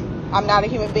fake. I'm not a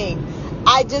human being."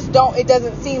 I just don't, it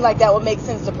doesn't seem like that would make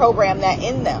sense to program that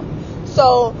in them.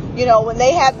 So, you know, when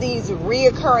they have these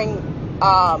reoccurring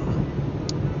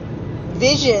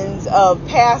visions of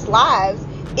past lives,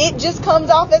 it just comes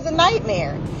off as a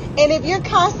nightmare. And if you're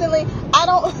constantly,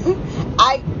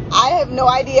 I have no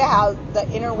idea how the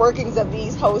inner workings of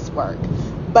these hosts work,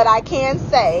 but I can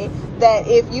say that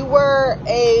if you were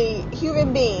a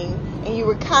human being and you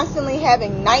were constantly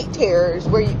having night terrors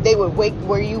where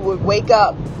you would wake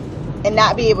up and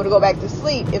not be able to go back to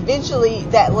sleep, eventually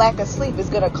that lack of sleep is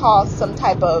going to cause some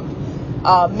type of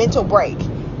mental break.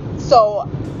 So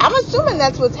I'm assuming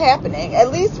that's what's happening,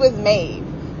 at least with Maeve.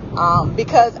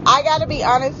 Because I gotta be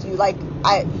honest with you, like,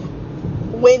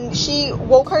 when she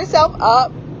woke herself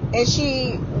up and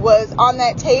she was on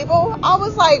that table, I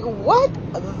was like, what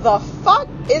the fuck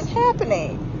is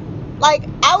happening? Like,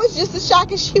 I was just as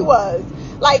shocked as she was.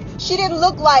 Like, she didn't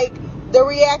look like the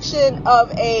reaction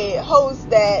of a host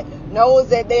that knows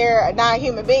that they're not a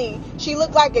human being. She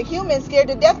looked like a human scared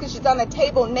to death because she's on a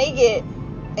table naked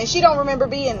and she don't remember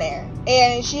being there,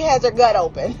 and she has her gut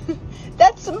open.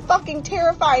 That's some fucking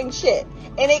terrifying shit,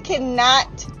 and it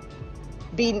cannot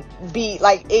be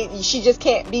like it. She just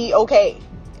can't be okay.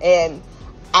 And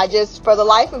I just, for the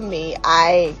life of me,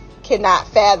 I cannot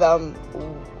fathom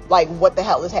like what the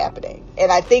hell is happening. And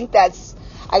I think I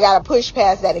gotta push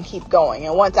past that and keep going.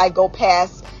 And once I go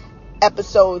past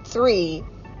episode 3,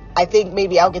 I think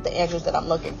maybe I'll get the answers that I'm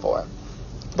looking for.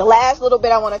 The last little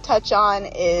bit I want to touch on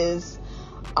is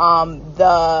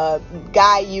the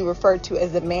guy you referred to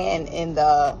as the man in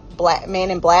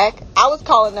black. I was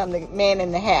calling him the man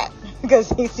in the hat because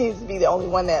he seems to be the only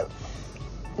one that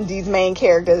these main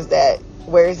characters that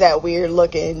wears that weird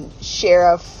looking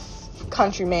sheriff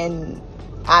countryman.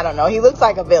 I don't know. He looks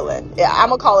like a villain. Yeah, I'm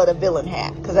gonna call it a villain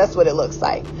hat because that's what it looks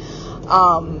like.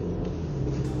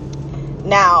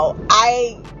 Now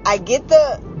I get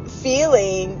the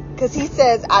feeling, because he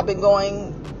says I've been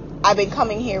going I've been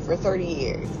coming here for 30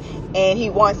 years. And he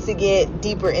wants to get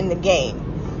deeper in the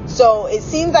game. So it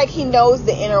seems like he knows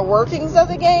the inner workings of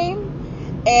the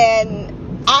game.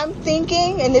 And I'm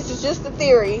thinking, and this is just a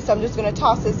theory, so I'm just going to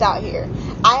toss this out here.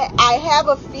 I have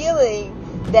a feeling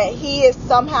that he is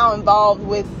somehow involved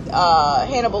with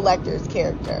Hannibal Lecter's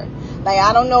character. Like,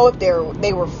 I don't know if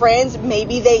they were friends.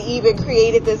 Maybe they even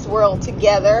created this world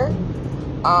together.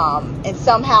 And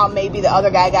somehow maybe the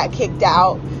other guy got kicked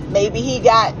out. Maybe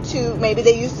maybe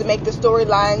they used to make the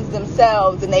storylines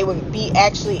themselves and they would be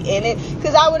actually in it.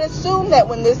 Because I would assume that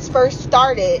when this first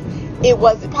started, it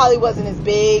probably wasn't as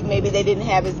big. Maybe they didn't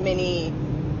have as many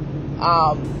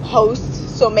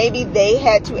hosts. So maybe they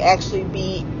had to actually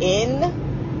be in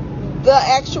the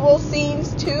actual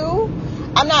scenes too.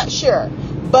 I'm not sure.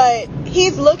 But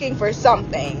he's looking for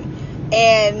something.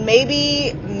 And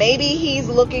maybe he's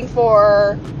looking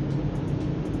for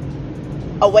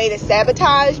a way to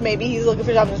sabotage. Maybe he's looking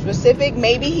for something specific.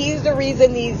 Maybe he's the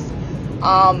reason these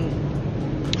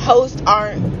hosts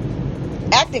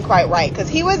aren't acting quite right. Because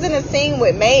he was in a scene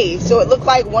with Maeve. So it looked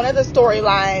like one of the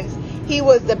storylines, he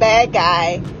was the bad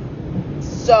guy.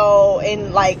 So,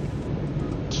 and like,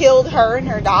 killed her and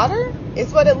her daughter,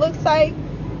 is what it looks like.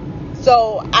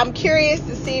 So I'm curious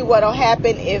to see what'll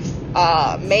happen if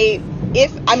Maeve,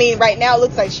 right now it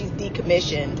looks like she's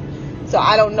decommissioned. So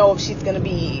I don't know if she's going to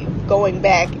be going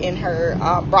back in her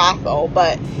brothel,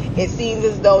 but it seems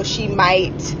as though she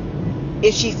might,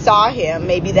 if she saw him,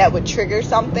 maybe that would trigger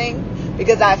something.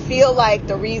 Because I feel like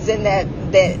the reason that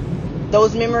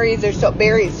those memories are so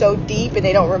buried so deep and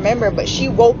they don't remember, but she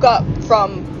woke up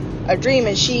from a dream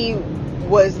and she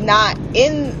was not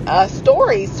in a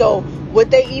story. So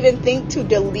would they even think to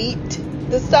delete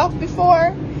the stuff before?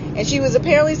 And she was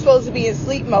apparently supposed to be in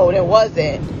sleep mode and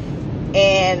wasn't.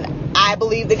 And I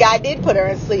believe the guy did put her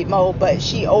in sleep mode, but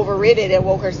she overrid it and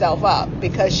woke herself up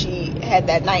because she had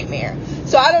that nightmare.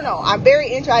 So I don't know. I'm very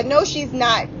interested. I know she's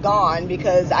not gone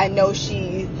because I know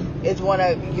she is one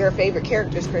of your favorite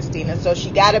characters, Christina. So she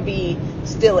got to be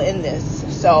still in this.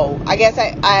 So I guess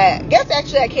I guess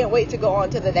actually I can't wait to go on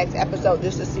to the next episode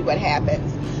just to see what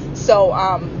happens. So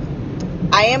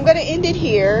I am going to end it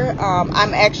here.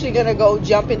 I'm actually going to go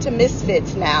jump into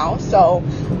Misfits now. So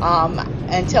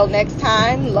until next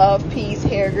time, love, peace,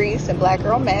 hair grease, and Black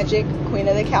Girl Magic. Queen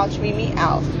of the Couch, Mimi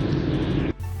out.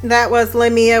 That was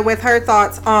Lamia with her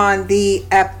thoughts on the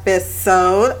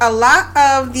episode. A lot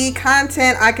of the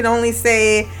content, I can only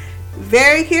say,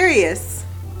 very curious.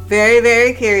 Very,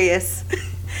 very curious.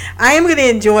 I am going to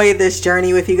enjoy this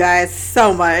journey with you guys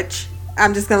so much.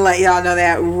 I'm just going to let y'all know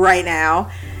that right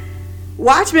now.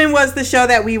 Watchmen was the show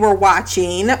that we were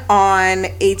watching on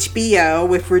HBO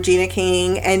with Regina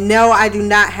King. And no, I do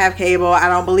not have cable. I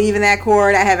don't believe in that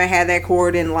cord. I haven't had that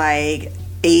cord in like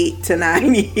 8 to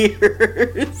 9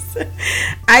 years.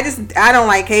 I don't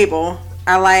like cable.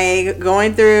 I like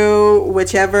going through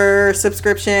whichever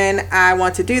subscription I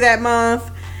want to do that month.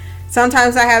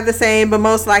 Sometimes I have the same, but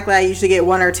most likely I usually get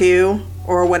 1 or 2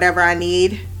 or whatever I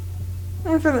need.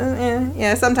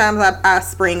 Yeah, sometimes I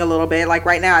spring a little bit. Like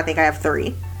right now I think I have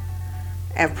 3.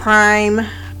 I have Prime,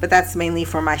 but that's mainly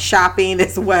for my shopping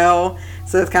as well.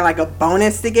 So it's kind of like a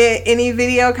bonus to get any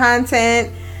video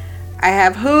content. I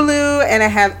have Hulu and I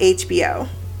have HBO.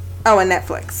 Oh, and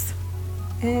Netflix.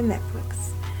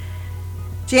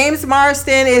 James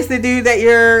Marsden is the dude that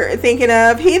you're thinking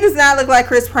of. He does not look like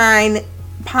Chris Pine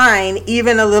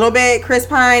even a little bit. Chris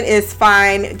Pine is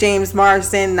fine. James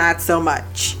Marsden, not so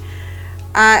much.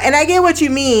 And I get what you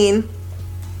mean.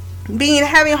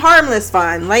 Having harmless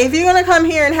fun. Like if you're going to come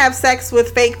here and have sex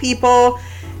with fake people,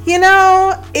 you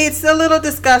know, it's a little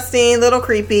disgusting, a little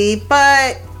creepy.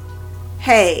 But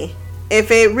hey, if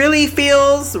it really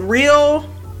feels real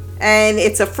and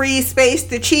it's a free space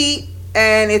to cheat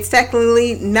and it's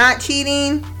technically not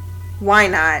cheating, why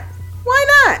not?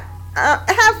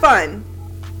 Have fun.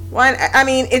 I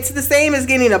mean, it's the same as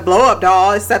getting a blow-up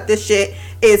doll, except this shit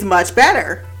is much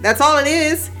better. That's all it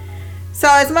is. So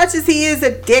as much as he is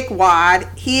a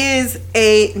dickwad, he is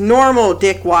a normal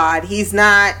dickwad. He's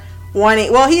not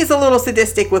wanting... Well, he's a little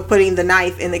sadistic with putting the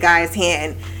knife in the guy's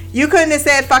hand. You couldn't have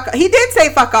said fuck... He did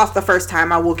say fuck off the first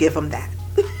time. I will give him that.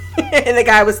 And the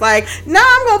guy was like, no,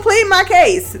 I'm going to plead my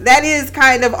case. That is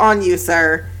kind of on you,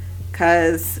 sir.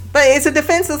 But it's a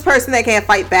defenseless person that can't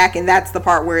fight back, and that's the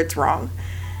part where it's wrong.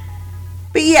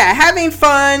 But yeah, having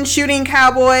fun, shooting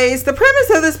cowboys. The premise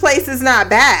of this place is not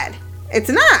bad. It's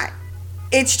not.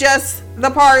 It's just the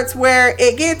parts where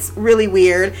it gets really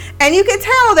weird. And you can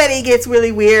tell that it gets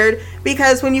really weird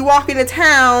because when you walk into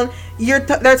town,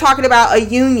 they're talking about a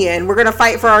union. We're going to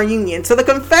fight for our union. So the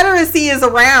Confederacy is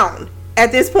around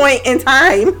at this point in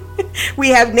time. We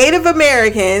have Native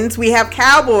Americans. We have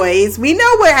cowboys. We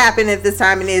know what happened at this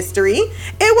time in history.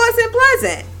 It wasn't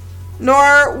pleasant,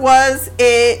 nor was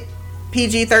it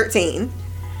PG-13.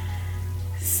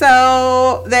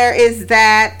 So there is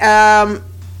that.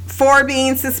 Ford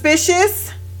being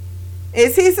suspicious.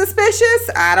 Is he suspicious?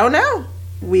 I don't know.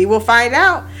 We will find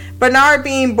out. Bernard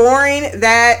being boring.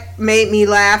 That made me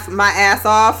laugh my ass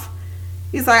off.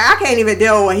 He's like, I can't even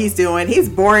deal with what he's doing. He's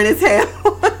boring as hell.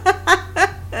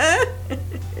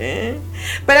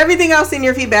 But everything else in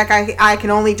your feedback, I can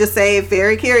only just say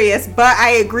very curious. But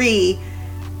I agree.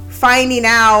 Finding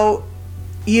out,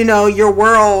 your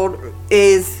world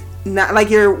is not like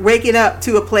you're waking up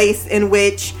to a place in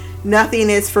which nothing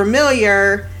is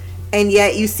familiar, and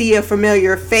yet you see a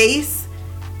familiar face.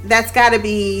 That's got to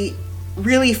be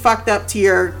really fucked up to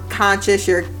your conscious,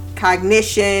 your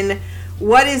cognition.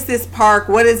 What is this park?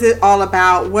 What is it all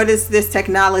about? What is this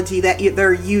technology that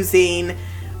they're using?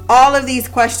 All of these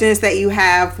questions that you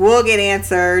have will get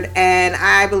answered, and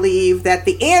I believe that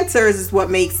the answers is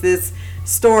what makes this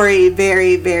story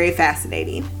very, very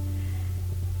fascinating.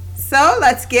 So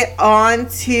let's get on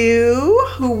to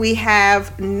who we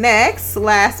have next.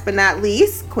 Last but not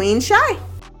least, Queen Shy.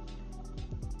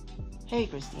 Hey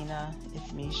Christina,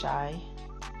 it's me, Shy.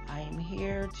 I am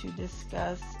here to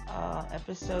discuss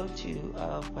episode 2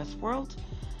 of Westworld,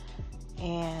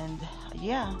 and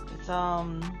yeah,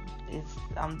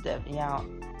 I'm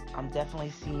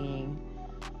definitely seeing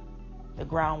the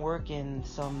groundwork, and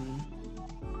some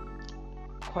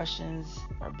questions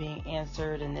are being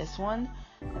answered in this one.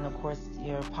 And of course,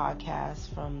 your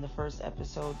podcast from the first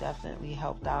episode definitely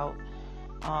helped out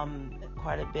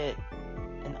quite a bit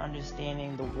in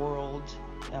understanding the world,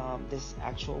 this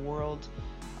actual world.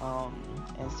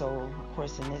 And so, of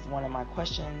course, in this, one of my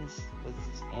questions was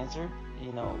answered,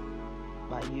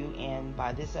 by you and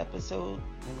by this episode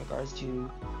in regards to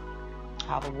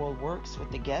how the world works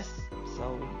with the guests.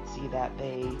 So we see that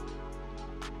they,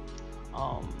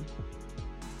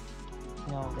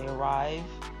 they arrive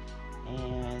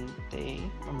and they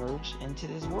emerge into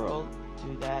this world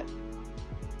through that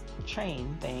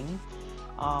train thing.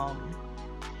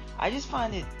 I just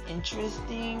find it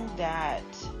interesting that,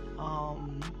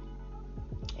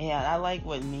 and I like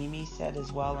what Mimi said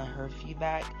as well in her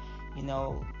feedback.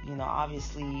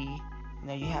 Obviously,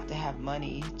 you have to have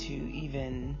money to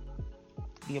even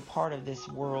be a part of this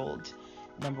world,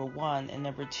 number one. And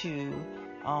number two,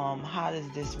 how does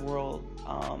this world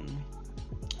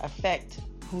affect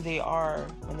who they are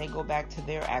when they go back to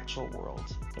their actual world,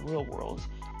 the real world,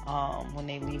 when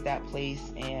they leave that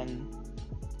place and,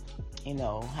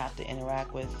 have to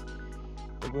interact with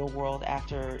the real world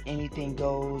after anything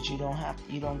goes. You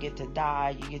don't get to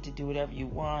die. You get to do whatever you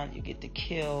want. You get to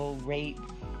kill, rape,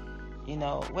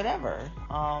 whatever.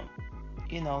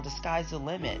 The sky's the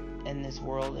limit in this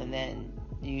world. And then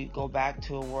you go back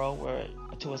to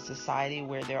a society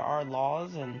where there are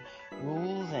laws and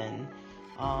rules, and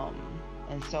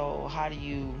so how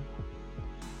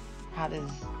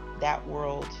does that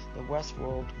world, the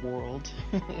Westworld world,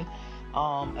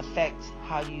 affect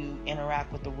how you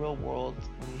interact with the real world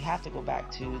when you have to go back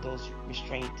to those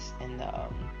restraints and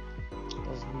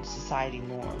those society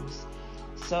norms?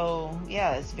 So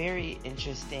yeah, it's very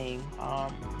interesting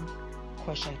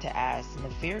question to ask, and a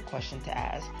fair question to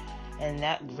ask. And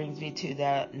that brings me to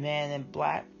that Man in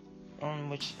Black,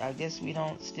 which I guess we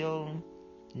don't still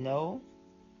know.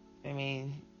 I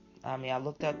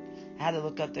had to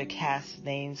look up the cast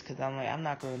names, because I'm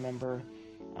not going to remember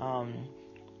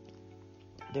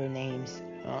their names.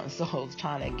 So I was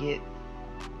trying to get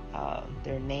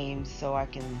their names so I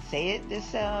can say it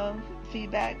this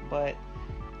feedback. But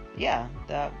yeah,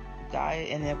 the guy,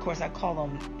 and then of course I call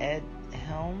him Ed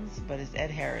Helms, but it's Ed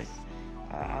Harris.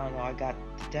 I don't know, I got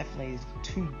definitely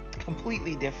two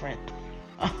completely different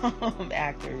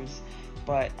actors.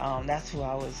 But that's who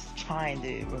I was trying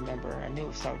to remember. I knew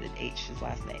it started with H, his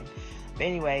last name. But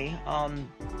anyway,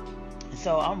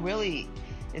 so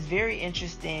it's very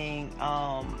interesting.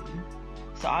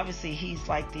 So obviously he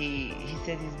said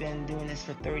he's been doing this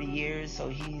for 30 years. So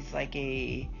he's like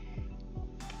a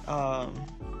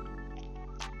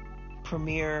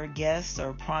premier guest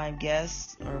or prime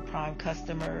guest or prime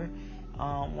customer.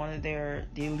 One of the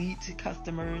elite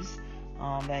customers,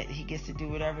 that he gets to do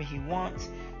whatever he wants.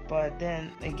 But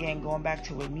then again, going back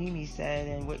to what Mimi said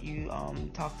and what you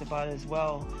talked about as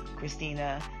well,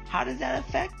 Christina, how does that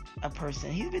affect a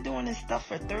person? He's been doing this stuff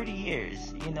for 30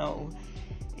 years,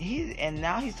 and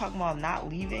now he's talking about not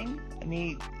leaving. I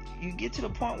mean, you get to the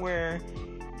point where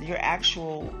your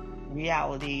actual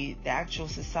reality, the actual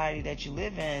society that you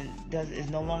live in, is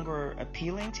no longer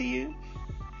appealing to you.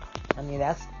 I mean,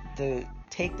 that's the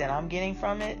take that I'm getting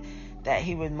from it, that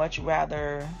he would much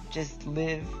rather just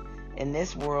live in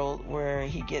this world where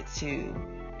he gets to, you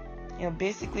know,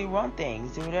 basically run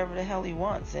things, do whatever the hell he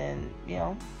wants, and, you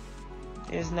know,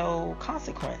 there's no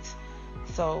consequence.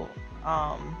 So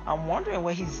I'm wondering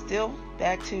what he's still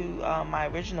back to my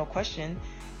original question.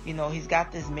 You know, he's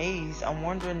got this maze. I'm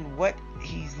wondering what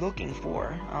he's looking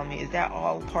for. Is that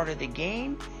all part of the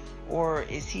game, or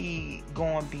is he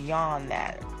going beyond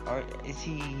that, or is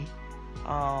he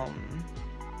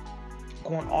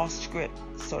going off script,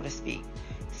 so to speak?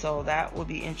 So that will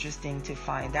be interesting to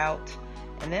find out.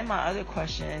 And then my other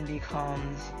question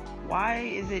becomes, why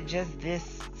is it just this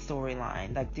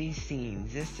storyline, like these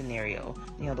scenes, this scenario,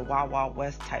 you know, the Wild Wild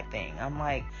West type thing? I'm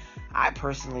like, I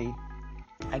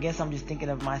guess I'm just thinking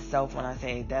of myself when I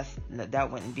say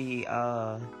that wouldn't be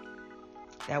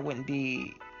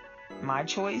my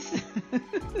choice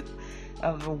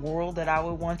of a world that I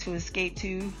would want to escape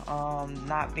to.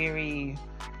 Not very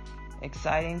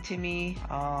exciting to me.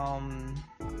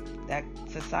 That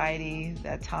society,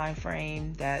 that time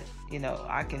frame, that, you know,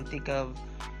 I can think of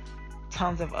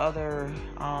tons of other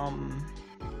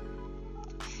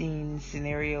scenes,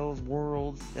 scenarios,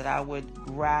 worlds that I would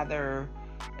rather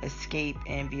escape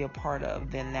and be a part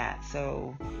of than that.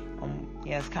 So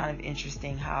yeah, it's kind of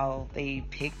interesting how they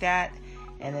pick that,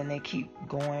 and then they keep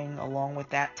going along with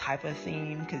that type of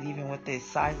theme, because even with the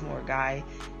Sizemore guy,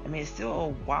 I mean, it's still a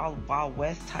Wild Wild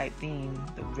West type theme,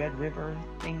 the Red River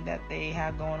thing that they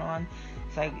have going on.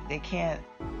 It's like they can't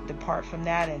depart from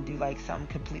that and do like something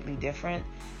completely different.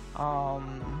 I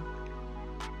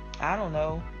don't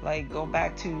know, like go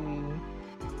back to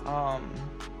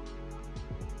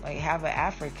like have an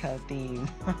Africa theme.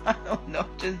 I don't know,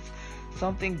 just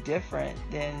something different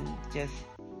than just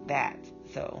that.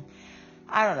 So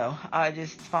I don't know, I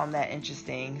just found that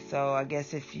interesting. So I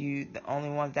guess the only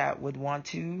ones that would want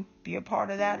to be a part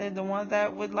of that are the ones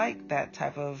that would like that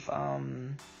type of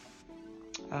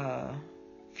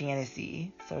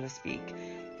fantasy, so to speak.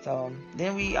 So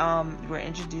then we were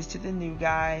introduced to the new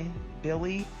guy,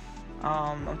 Billy.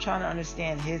 I'm trying to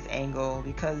understand his angle,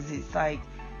 because it's like,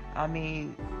 I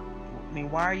mean,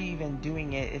 why are you even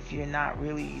doing it if you're not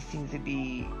really seem to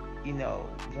be, you know,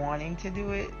 wanting to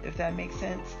do it, if that makes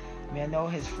sense? I mean, I know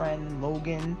his friend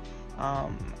Logan.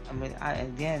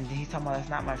 Again, he's talking about that's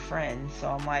not my friend. So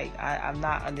I'm like, I'm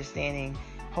not understanding.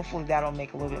 Hopefully that'll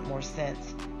make a little bit more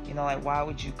sense. You know, like, why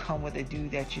would you come with a dude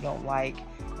that you don't like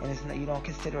and you don't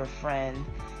consider a friend?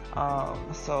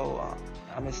 So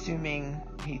I'm assuming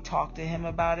he talked to him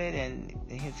about it, and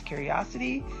his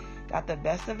curiosity got the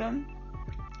best of him.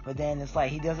 But then it's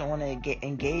like he doesn't want to get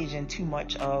engaged in too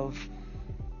much of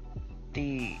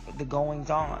the goings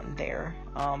on there.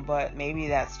 But maybe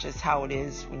that's just how it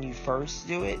is when you first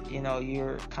do it. You know,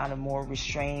 you're kind of more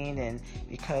restrained, and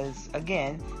because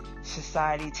again,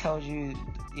 society tells you,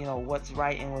 you know, what's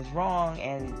right and what's wrong,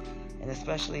 and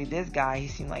especially this guy, he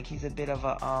seemed like he's a bit of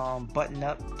a button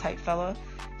up type fella.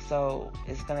 So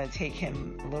it's gonna take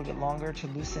him a little bit longer to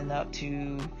loosen up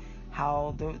to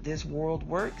how this world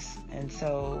works. And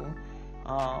so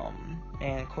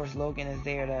and of course Logan is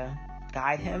there to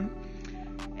guide him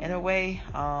in a way.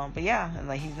 But yeah, and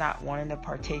like he's not wanting to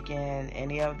partake in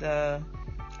any of the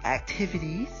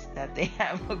activities that they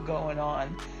have going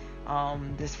on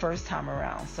this first time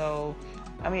around. So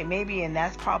I mean, maybe, and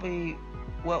that's probably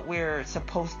what we're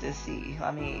supposed to see.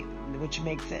 I mean, which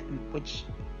makes it, which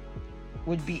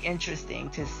would be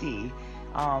interesting to see.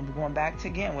 Going back to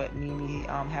again what Mimi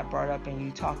had brought up and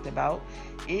you talked about,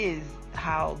 is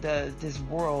how does this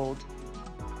world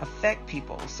affect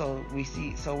people? So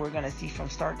we're gonna see from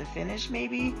start to finish,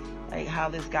 maybe, like how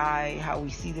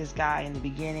we see this guy in the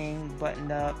beginning,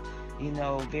 buttoned up, you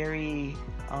know, very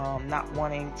not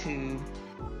wanting to,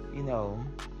 you know,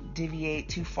 deviate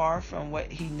too far from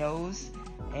what he knows,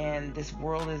 and this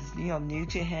world is, you know, new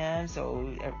to him.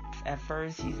 So at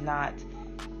first he's not,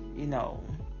 you know,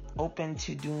 open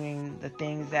to doing the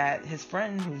things that his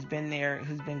friend who's been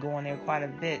going there quite a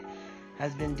bit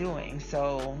has been doing.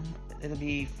 So it'll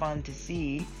be fun to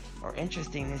see, or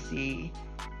interesting to see,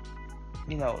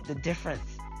 you know, the difference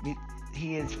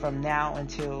he is from now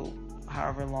until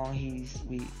however long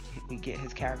we get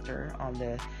his character on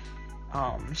the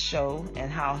show,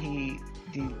 and how he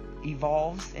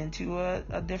evolves into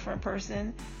a different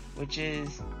person, which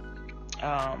is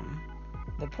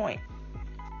the point.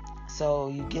 So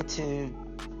you get to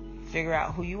figure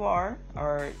out who you are,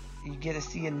 or you get to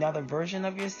see another version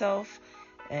of yourself.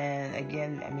 And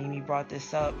again, I mean, you brought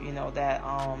this up, you know, that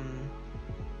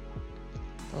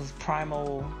those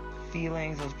primal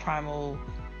feelings, those primal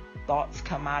thoughts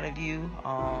come out of you.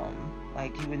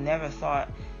 Like you would never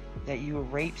thought that you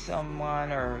would rape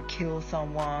someone or kill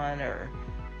someone or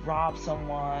rob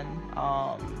someone,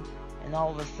 and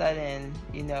all of a sudden,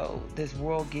 you know, this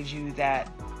world gives you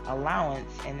that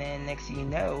allowance, and then next thing you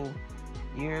know,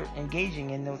 you're engaging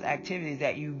in those activities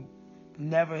that you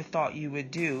never thought you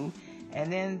would do,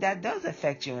 and then that does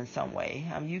affect you in some way.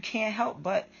 You can't help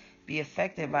but be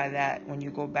affected by that when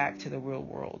you go back to the real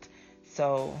world.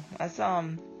 So that's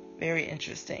very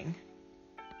interesting.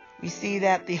 We see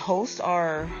that the hosts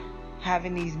are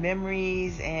having these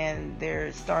memories, and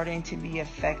they're starting to be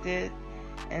affected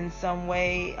in some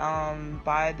way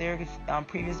by their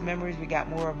previous memories. We got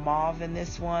more of Mauve in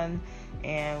this one,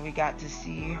 and we got to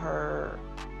see her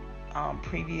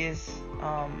previous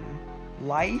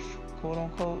life, quote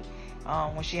unquote,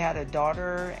 when she had a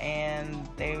daughter, and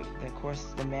of course,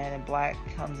 the Man in Black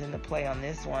comes into play on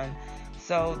this one.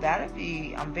 So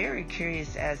I'm very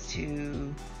curious as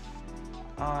to,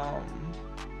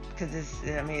 because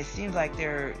it seems like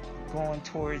they're going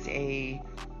towards the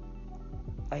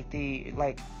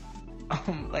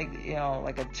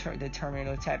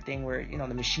Terminator type thing, where, you know,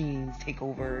 the machines take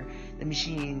over the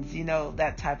machines, you know,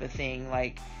 that type of thing.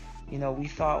 Like, you know, we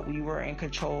thought we were in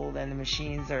control, and the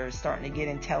machines are starting to get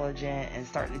intelligent and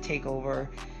starting to take over,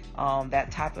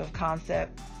 that type of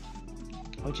concept,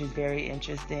 which is very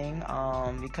interesting,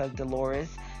 because Dolores.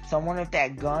 So I wonder if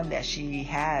that gun that she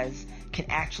has can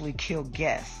actually kill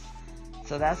guests.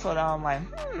 So that's what I'm like,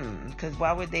 because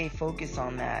why would they focus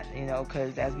on that? You know,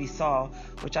 because as we saw,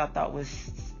 which I thought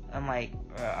was, I'm like,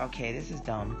 okay, this is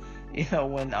dumb. You know,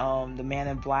 when the Man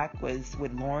in Black was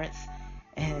with Lawrence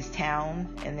in his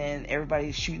town, and then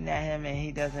everybody's shooting at him, and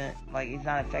he doesn't, like, he's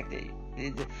not affected.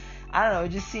 I don't know, it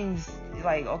just seems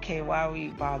like, okay, why are we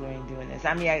bothering doing this?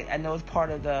 I mean, I know it's part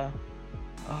of the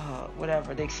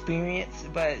the experience,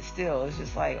 but still, it's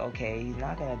just like, okay, he's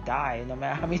not gonna die no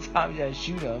matter how many times you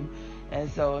shoot him. And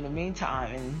so in the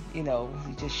meantime, and you know,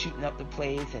 he's just shooting up the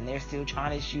place, and they're still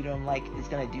trying to shoot him like it's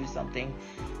gonna do something,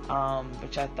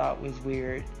 which I thought was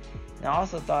weird. And I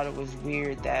also thought it was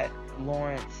weird that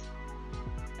Lawrence,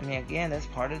 I mean, again, that's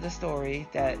part of the story,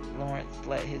 that Lawrence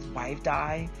let his wife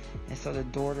die, and so the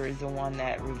daughter is the one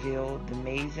that revealed the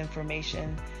maid's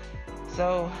information.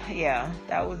 So yeah,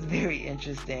 that was very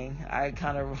interesting. I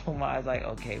kind of rolled my eyes like,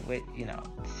 okay, wait, you know,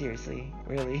 seriously,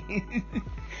 really?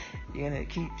 You're gonna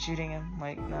keep shooting him?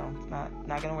 Like, no, it's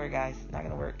not gonna work, guys. Not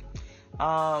gonna work.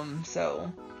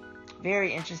 So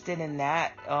very interested in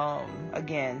that.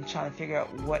 Again, trying to figure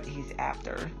out what he's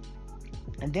after.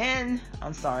 And then,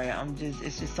 I'm sorry,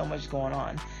 it's just so much going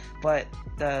on. But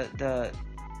the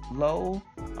low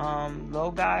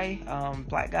guy,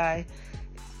 black guy,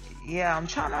 yeah, I'm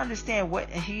trying to understand what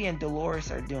he and Dolores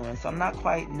are doing. So I'm not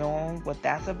quite knowing what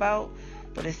that's about,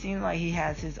 but it seems like he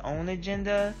has his own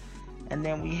agenda. And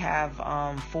then we have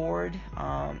Ford,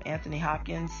 Anthony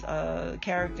Hopkins'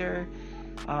 character.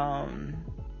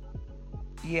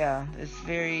 Yeah, it's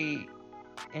very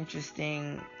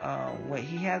interesting what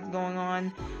he has going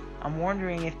on. I'm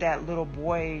wondering if that little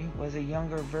boy was a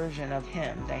younger version of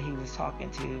him that he was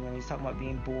talking to when he was talking about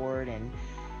being bored and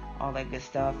all that good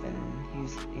stuff, and he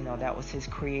was, you know, that was his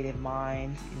creative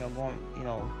mind, you know, going, you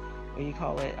know, what do you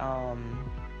call it,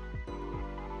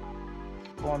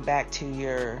 going back to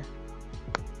your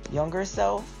younger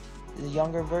self, the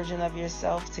younger version of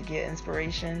yourself, to get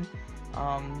inspiration,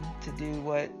 to do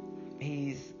what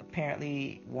he's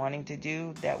apparently wanting to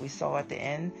do, that we saw at the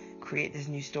end, create this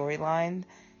new storyline.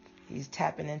 He's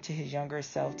tapping into his younger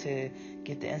self to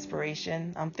get the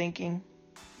inspiration, I'm thinking.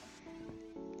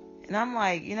 And I'm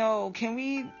like, you know, can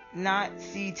we not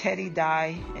see Teddy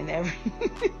die in every...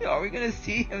 Are we going to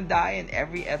see him die in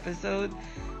every episode?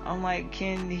 I'm like,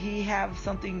 can he have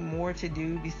something more to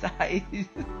do besides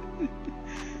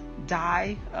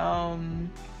die? I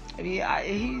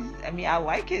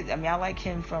like it. I mean, I like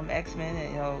him from X-Men, and,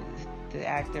 you know, the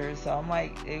actor. So I'm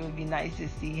like, it would be nice to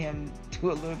see him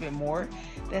do a little bit more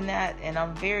than that. And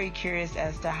I'm very curious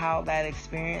as to how that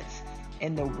experience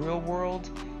in the real world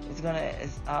is going to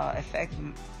affect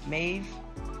Maeve.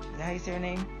 Is that how you say her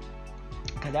name?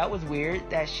 Because that was weird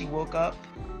that she woke up.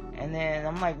 And then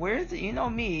I'm like, where's it? You know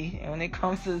me. And when it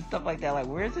comes to stuff like that, like,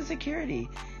 where's the security?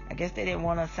 I guess they didn't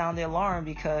want to sound the alarm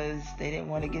because they didn't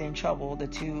want to get in trouble. The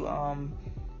two,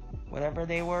 whatever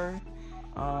they were.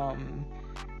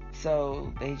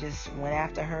 So they just went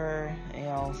after her. You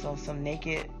know, so some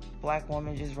naked black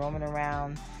woman just roaming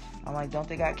around. I'm like, don't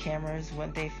they got cameras?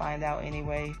 Wouldn't they find out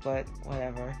anyway? But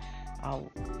whatever.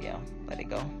 Let it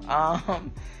go.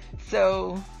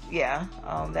 So yeah,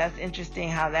 that's interesting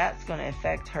how that's going to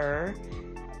affect her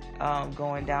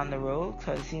going down the road,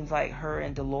 because it seems like her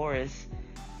and Dolores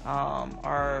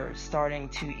are starting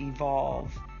to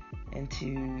evolve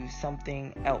into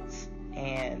something else.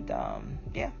 And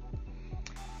yeah.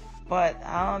 But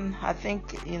I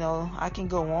think, I can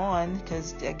go on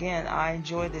because, again, I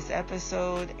enjoyed this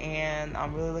episode and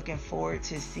I'm really looking forward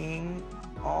to seeing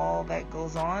all that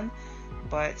goes on.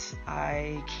 But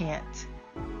I can't.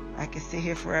 I could sit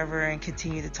here forever and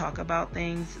continue to talk about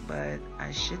things, but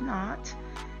I should not.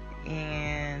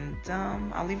 And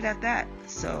I'll leave it at that.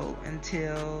 So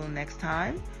until next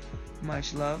time,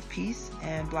 much love, peace,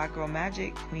 and Black Girl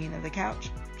Magic, Queen of the Couch,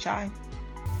 Shy.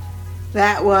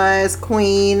 That was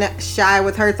Queen Shy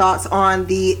with her thoughts on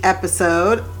the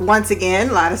episode. Once again,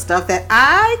 a lot of stuff that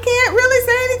I can't really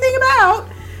say anything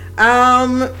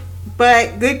about.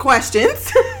 But good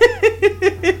questions.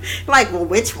 Like, well,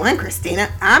 which one, Christina?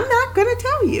 I'm not going to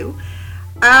tell you.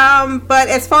 But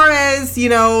as far as,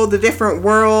 the different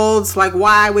worlds, like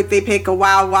why would they pick a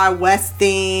Wild Wild West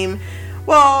theme?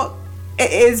 Well,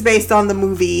 it is based on the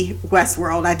movie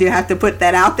Westworld. I do have to put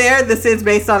that out there. This is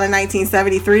based on a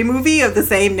 1973 movie of the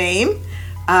same name.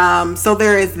 So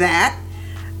there is that.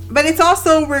 But it's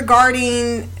also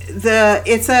regarding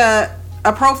it's a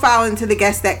profile into the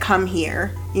guests that come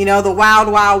here. The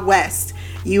Wild Wild West.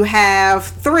 You have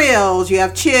thrills, you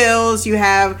have chills, you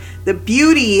have the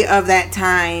beauty of that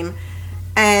time.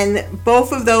 And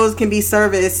both of those can be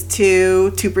serviced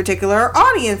to particular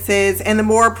audiences. And the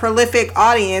more prolific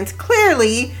audience,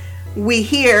 clearly, we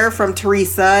hear from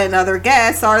Teresa and other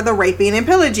guests, are the raping and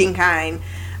pillaging kind.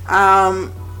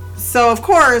 So, of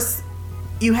course,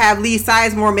 you have Lee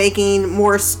Sizemore making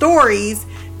more stories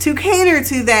to cater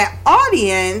to that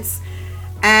audience.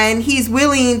 And he's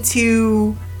willing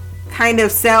to kind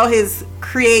of sell his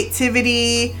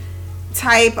creativity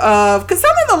type of, because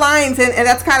some of the lines, and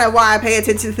that's kind of why I pay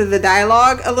attention to the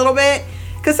dialogue a little bit,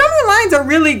 because some of the lines are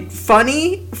really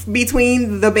funny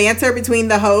between the banter between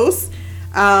the hosts.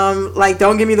 Like,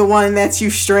 don't give me the one that's you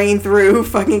strain through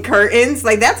fucking curtains.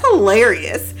 Like, that's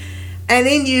hilarious. And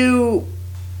then you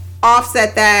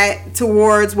offset that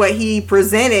towards what he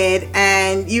presented,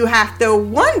 and you have to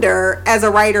wonder, as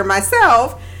a writer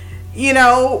myself,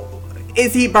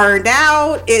 is he burned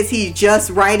out? Is he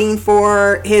just writing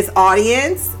for his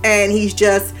audience and he's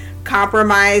just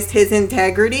compromised his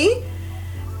integrity?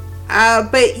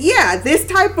 But yeah, this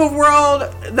type of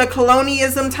world, the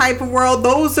colonialism type of world,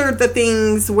 those are the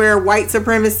things where white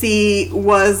supremacy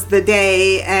was the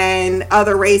day and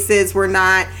other races were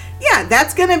not. Yeah,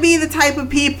 that's going to be the type of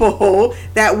people,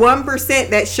 that 1%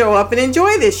 that show up and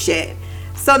enjoy this shit.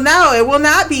 So no, it will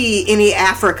not be any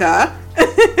Africa.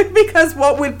 Because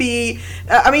what would be,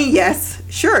 yes,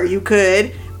 sure, you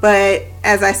could. But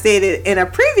as I stated in a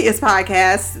previous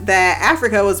podcast, that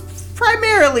Africa was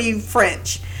primarily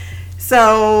French.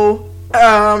 So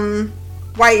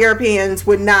white Europeans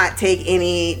would not take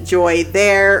any joy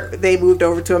there. They moved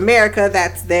over to America.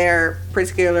 That's their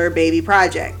particular baby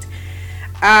project.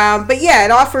 But yeah,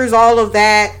 it offers all of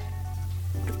that.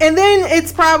 And then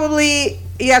it's probably,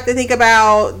 you have to think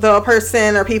about the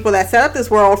person or people that set up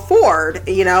this world. Ford,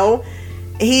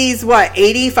 he's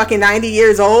 90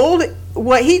 years old.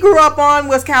 What he grew up on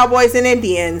was cowboys and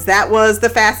Indians. That was the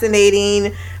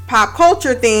fascinating pop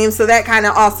culture theme. So that kind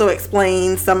of also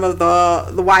explains some of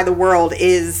the why the world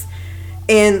is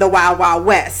in the Wild Wild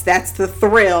West. That's the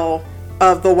thrill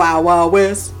of the Wild Wild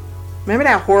West. Remember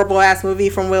that horrible ass movie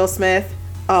from Will Smith?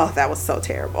 Oh, that was so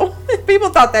terrible. People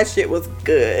thought that shit was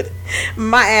good.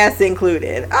 My ass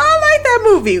included. I like that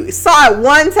movie. Saw it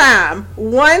one time.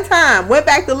 Went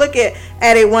back to look at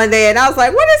it one day and I was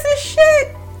like, what is this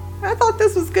shit? I thought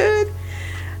this was good.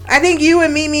 I think you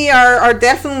and Mimi are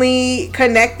definitely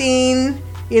connecting,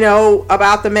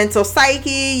 about the mental psyche.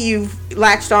 You've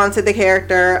latched on to the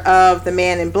character of the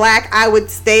Man in Black. I would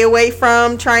stay away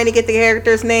from trying to get the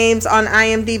characters' names on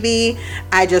IMDb.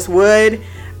 I just would.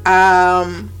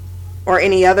 Or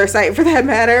any other site for that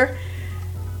matter.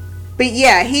 But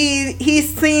yeah, he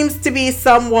seems to be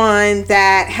someone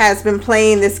that has been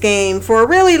playing this game for a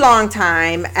really long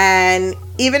time and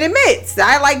even admits,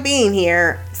 I like being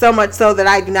here, so much so that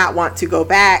I do not want to go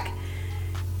back.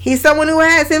 He's someone who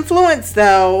has influence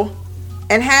though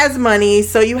and has money,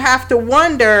 so you have to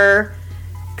wonder,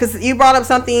 because you brought up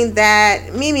something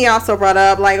that Mimi also brought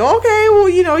up, like, okay, well,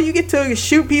 you get to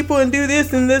shoot people and do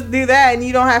this and do that, and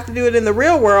you don't have to do it in the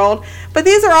real world. But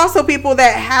these are also people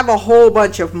that have a whole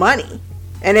bunch of money.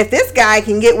 And if this guy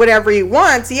can get whatever he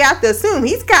wants, you have to assume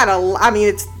he's got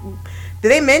did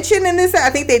they mention in this?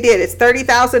 I think they did. It's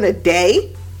 $30,000 a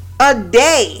day. A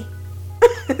day.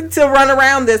 To run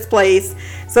around this place.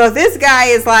 So if this guy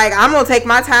is like, I'm going to take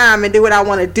my time and do what I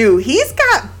want to do, he's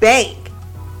got bank.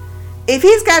 If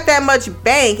he's got that much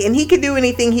bank and he can do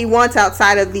anything he wants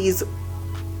outside of these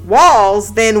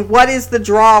walls, then what is the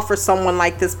draw for someone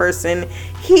like this person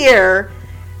here?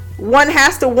 One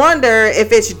has to wonder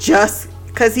if it's just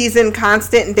because he's in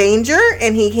constant danger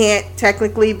and he can't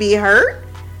technically be hurt,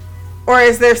 or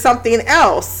is there something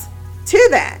else to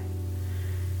that?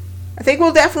 I think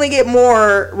we'll definitely get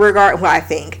more we'll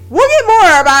get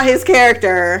more about his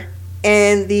character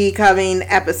in the coming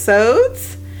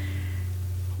episodes.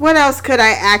 What else could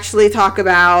I actually talk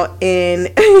about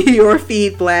in your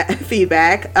feedback?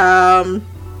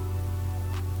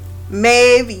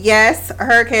 Maeve, yes,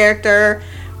 her character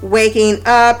waking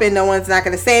up and no one's not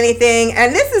going to say anything.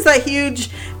 And this is a huge,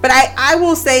 but I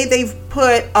will say they've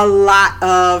put a lot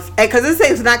of, because this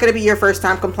is not going to be your first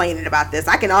time complaining about this.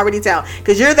 I can already tell,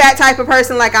 because you're that type of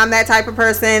person, like I'm that type of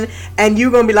person, and you're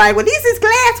going to be like, well, these is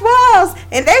glass walls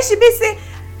and they should be seen.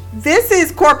 This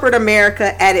is corporate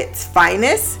America at its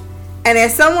finest. And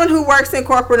as someone who works in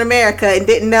corporate America and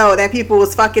didn't know that people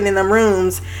was fucking in them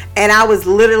rooms and I was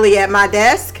literally at my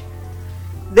desk,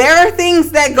 there are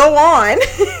things that go on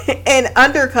and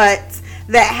undercuts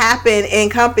that happen in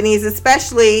companies,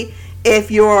 especially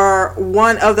if you're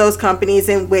one of those companies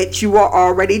in which you are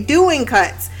already doing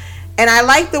cuts. And I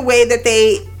like the way that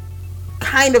they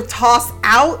kind of toss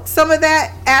out some of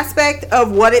that aspect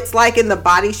of what it's like in the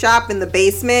body shop, in the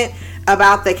basement,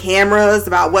 about the cameras,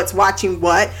 about what's watching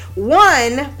what.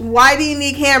 One, why do you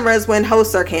need cameras when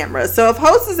hosts are cameras? So if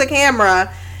host is a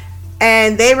camera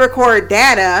and they record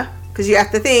data, because you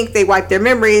have to think they wipe their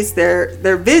memories,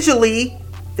 they're visually,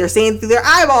 they're seeing through their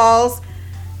eyeballs,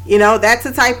 you know, that's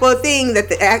the type of thing that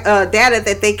the data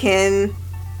that they can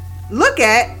look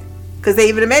at, because they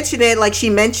even mentioned it, like she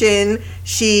mentioned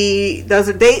she does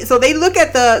a date, so they look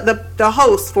at the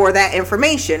host for that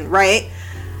information, right?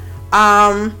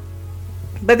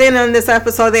 But then on this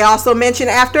episode they also mentioned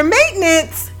after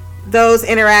maintenance those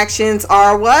interactions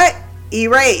are what?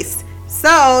 Erased.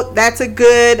 So that's a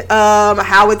good,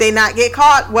 how would they not get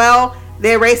caught? Well,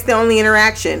 they erased the only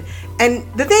interaction. And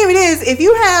the thing of it is, if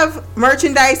you have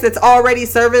merchandise that's already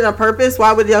serving a purpose,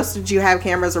 why would you have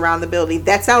cameras around the building?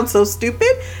 That sounds so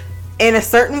stupid in a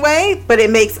certain way, but it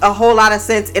makes a whole lot of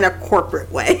sense in a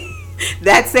corporate way.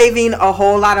 That's saving a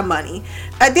whole lot of money.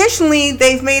 Additionally,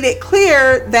 they've made it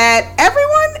clear that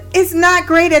everyone is not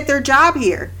great at their job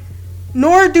here.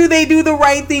 Nor do they do the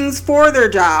right things for their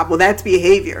job. Well, that's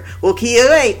behavior. Well, Kia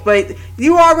ain't, but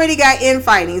you already got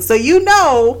infighting. So you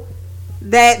know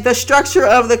that the structure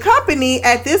of the company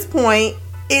at this point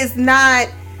is not,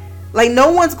 like,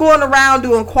 no one's going around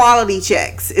doing quality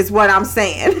checks, is what I'm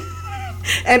saying.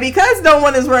 And because no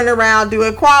one is running around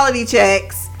doing quality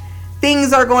checks,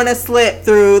 things are going to slip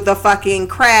through the fucking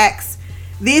cracks.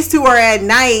 These two are at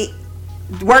night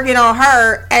working on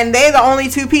her, and they're the only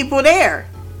two people there.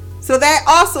 So that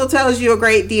also tells you a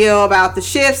great deal about the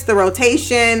shifts, the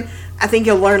rotation. I think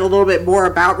you'll learn a little bit more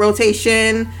about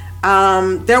rotation.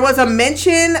 There was a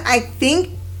mention, I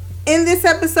think, in this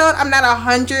episode. I'm not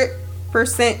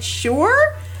 100%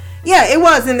 sure. Yeah, it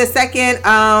was in the second,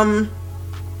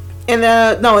 in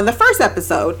the first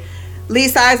episode. Lee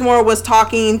Sizemore was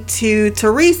talking to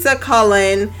Teresa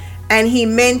Cullen, and he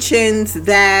mentions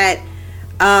that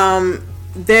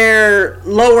they're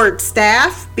lowered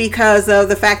staff because of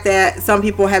the fact that some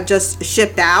people have just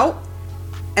shipped out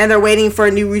and they're waiting for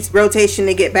a new rotation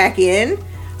to get back in.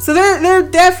 So they're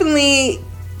definitely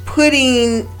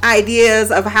putting ideas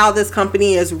of how this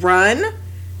company is run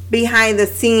behind the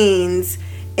scenes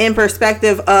in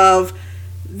perspective of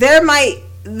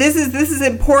this is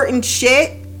important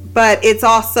shit, but it's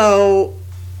also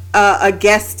a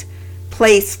guest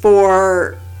place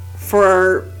for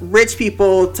rich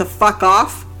people to fuck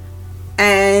off.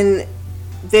 And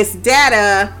this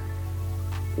data,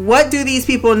 what do these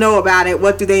people know about it?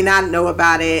 What do they not know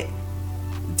about it?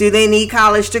 Do they need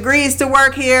college degrees to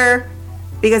work here?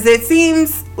 Because it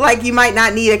seems like you might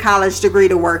not need a college degree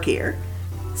to work here.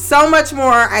 So much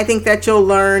more I think that you'll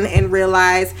learn and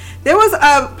realize. There was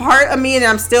a part of me, and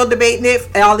I'm still debating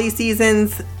it all these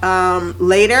seasons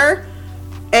later,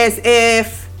 as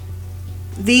if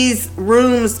these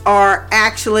rooms are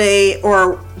actually,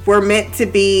 or were meant to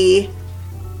be,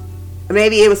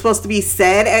 maybe it was supposed to be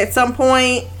said at some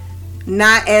point,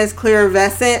 not as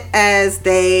clairvoyant as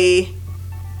they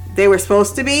were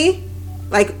supposed to be.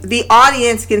 Like, the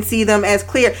audience can see them as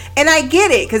clear. And I get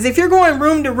it, because if you're going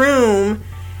room to room,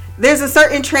 there's a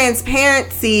certain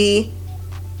transparency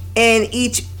in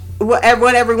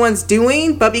what everyone's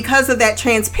doing. But because of that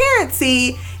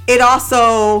transparency, it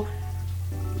also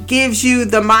gives you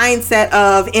the mindset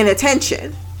of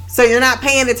inattention. So you're not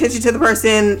paying attention to the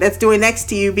person that's doing next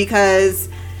to you because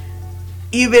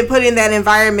you've been put in that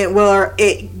environment where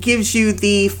it gives you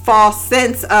the false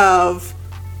sense of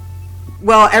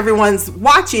well, everyone's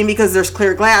watching because there's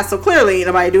clear glass, so clearly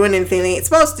nobody doing anything they ain't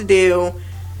supposed to do.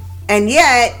 And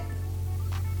yet,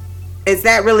 is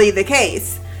that really the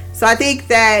case? So I think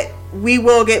that we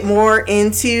will get more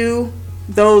into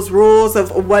those rules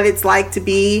of what it's like to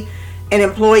be an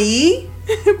employee,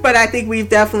 but I think we've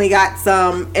definitely got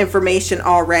some information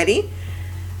already.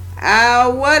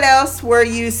 What else were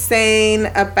you saying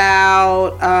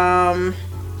about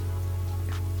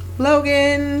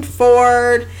Logan,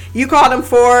 Ford? You called him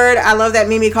Ford. I love that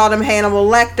Mimi called him Hannibal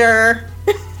Lecter.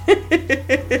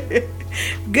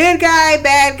 Good guy,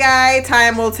 bad guy,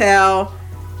 time will tell.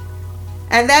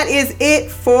 And that is it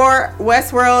for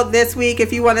Westworld this week.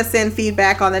 If you want to send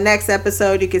feedback on the next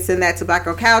episode, you can send that to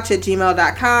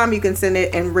blackgirlcouch@gmail.com. You can send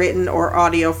it in written or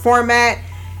audio format.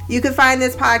 You can find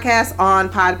this podcast on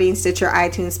Podbean, Stitcher,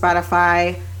 iTunes,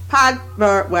 Spotify, I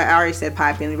already said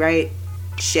Podbean, right?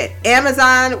 Shit.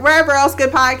 Amazon, wherever else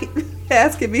good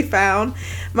podcasts can be found.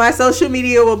 My social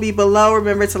media will be below.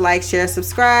 Remember to like, share,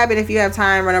 subscribe. And if you have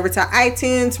time, run over to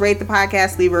iTunes, rate the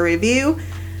podcast, leave a review.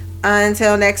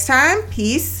 Until next time,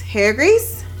 peace, hair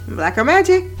grease, and Black Girl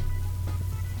Magic.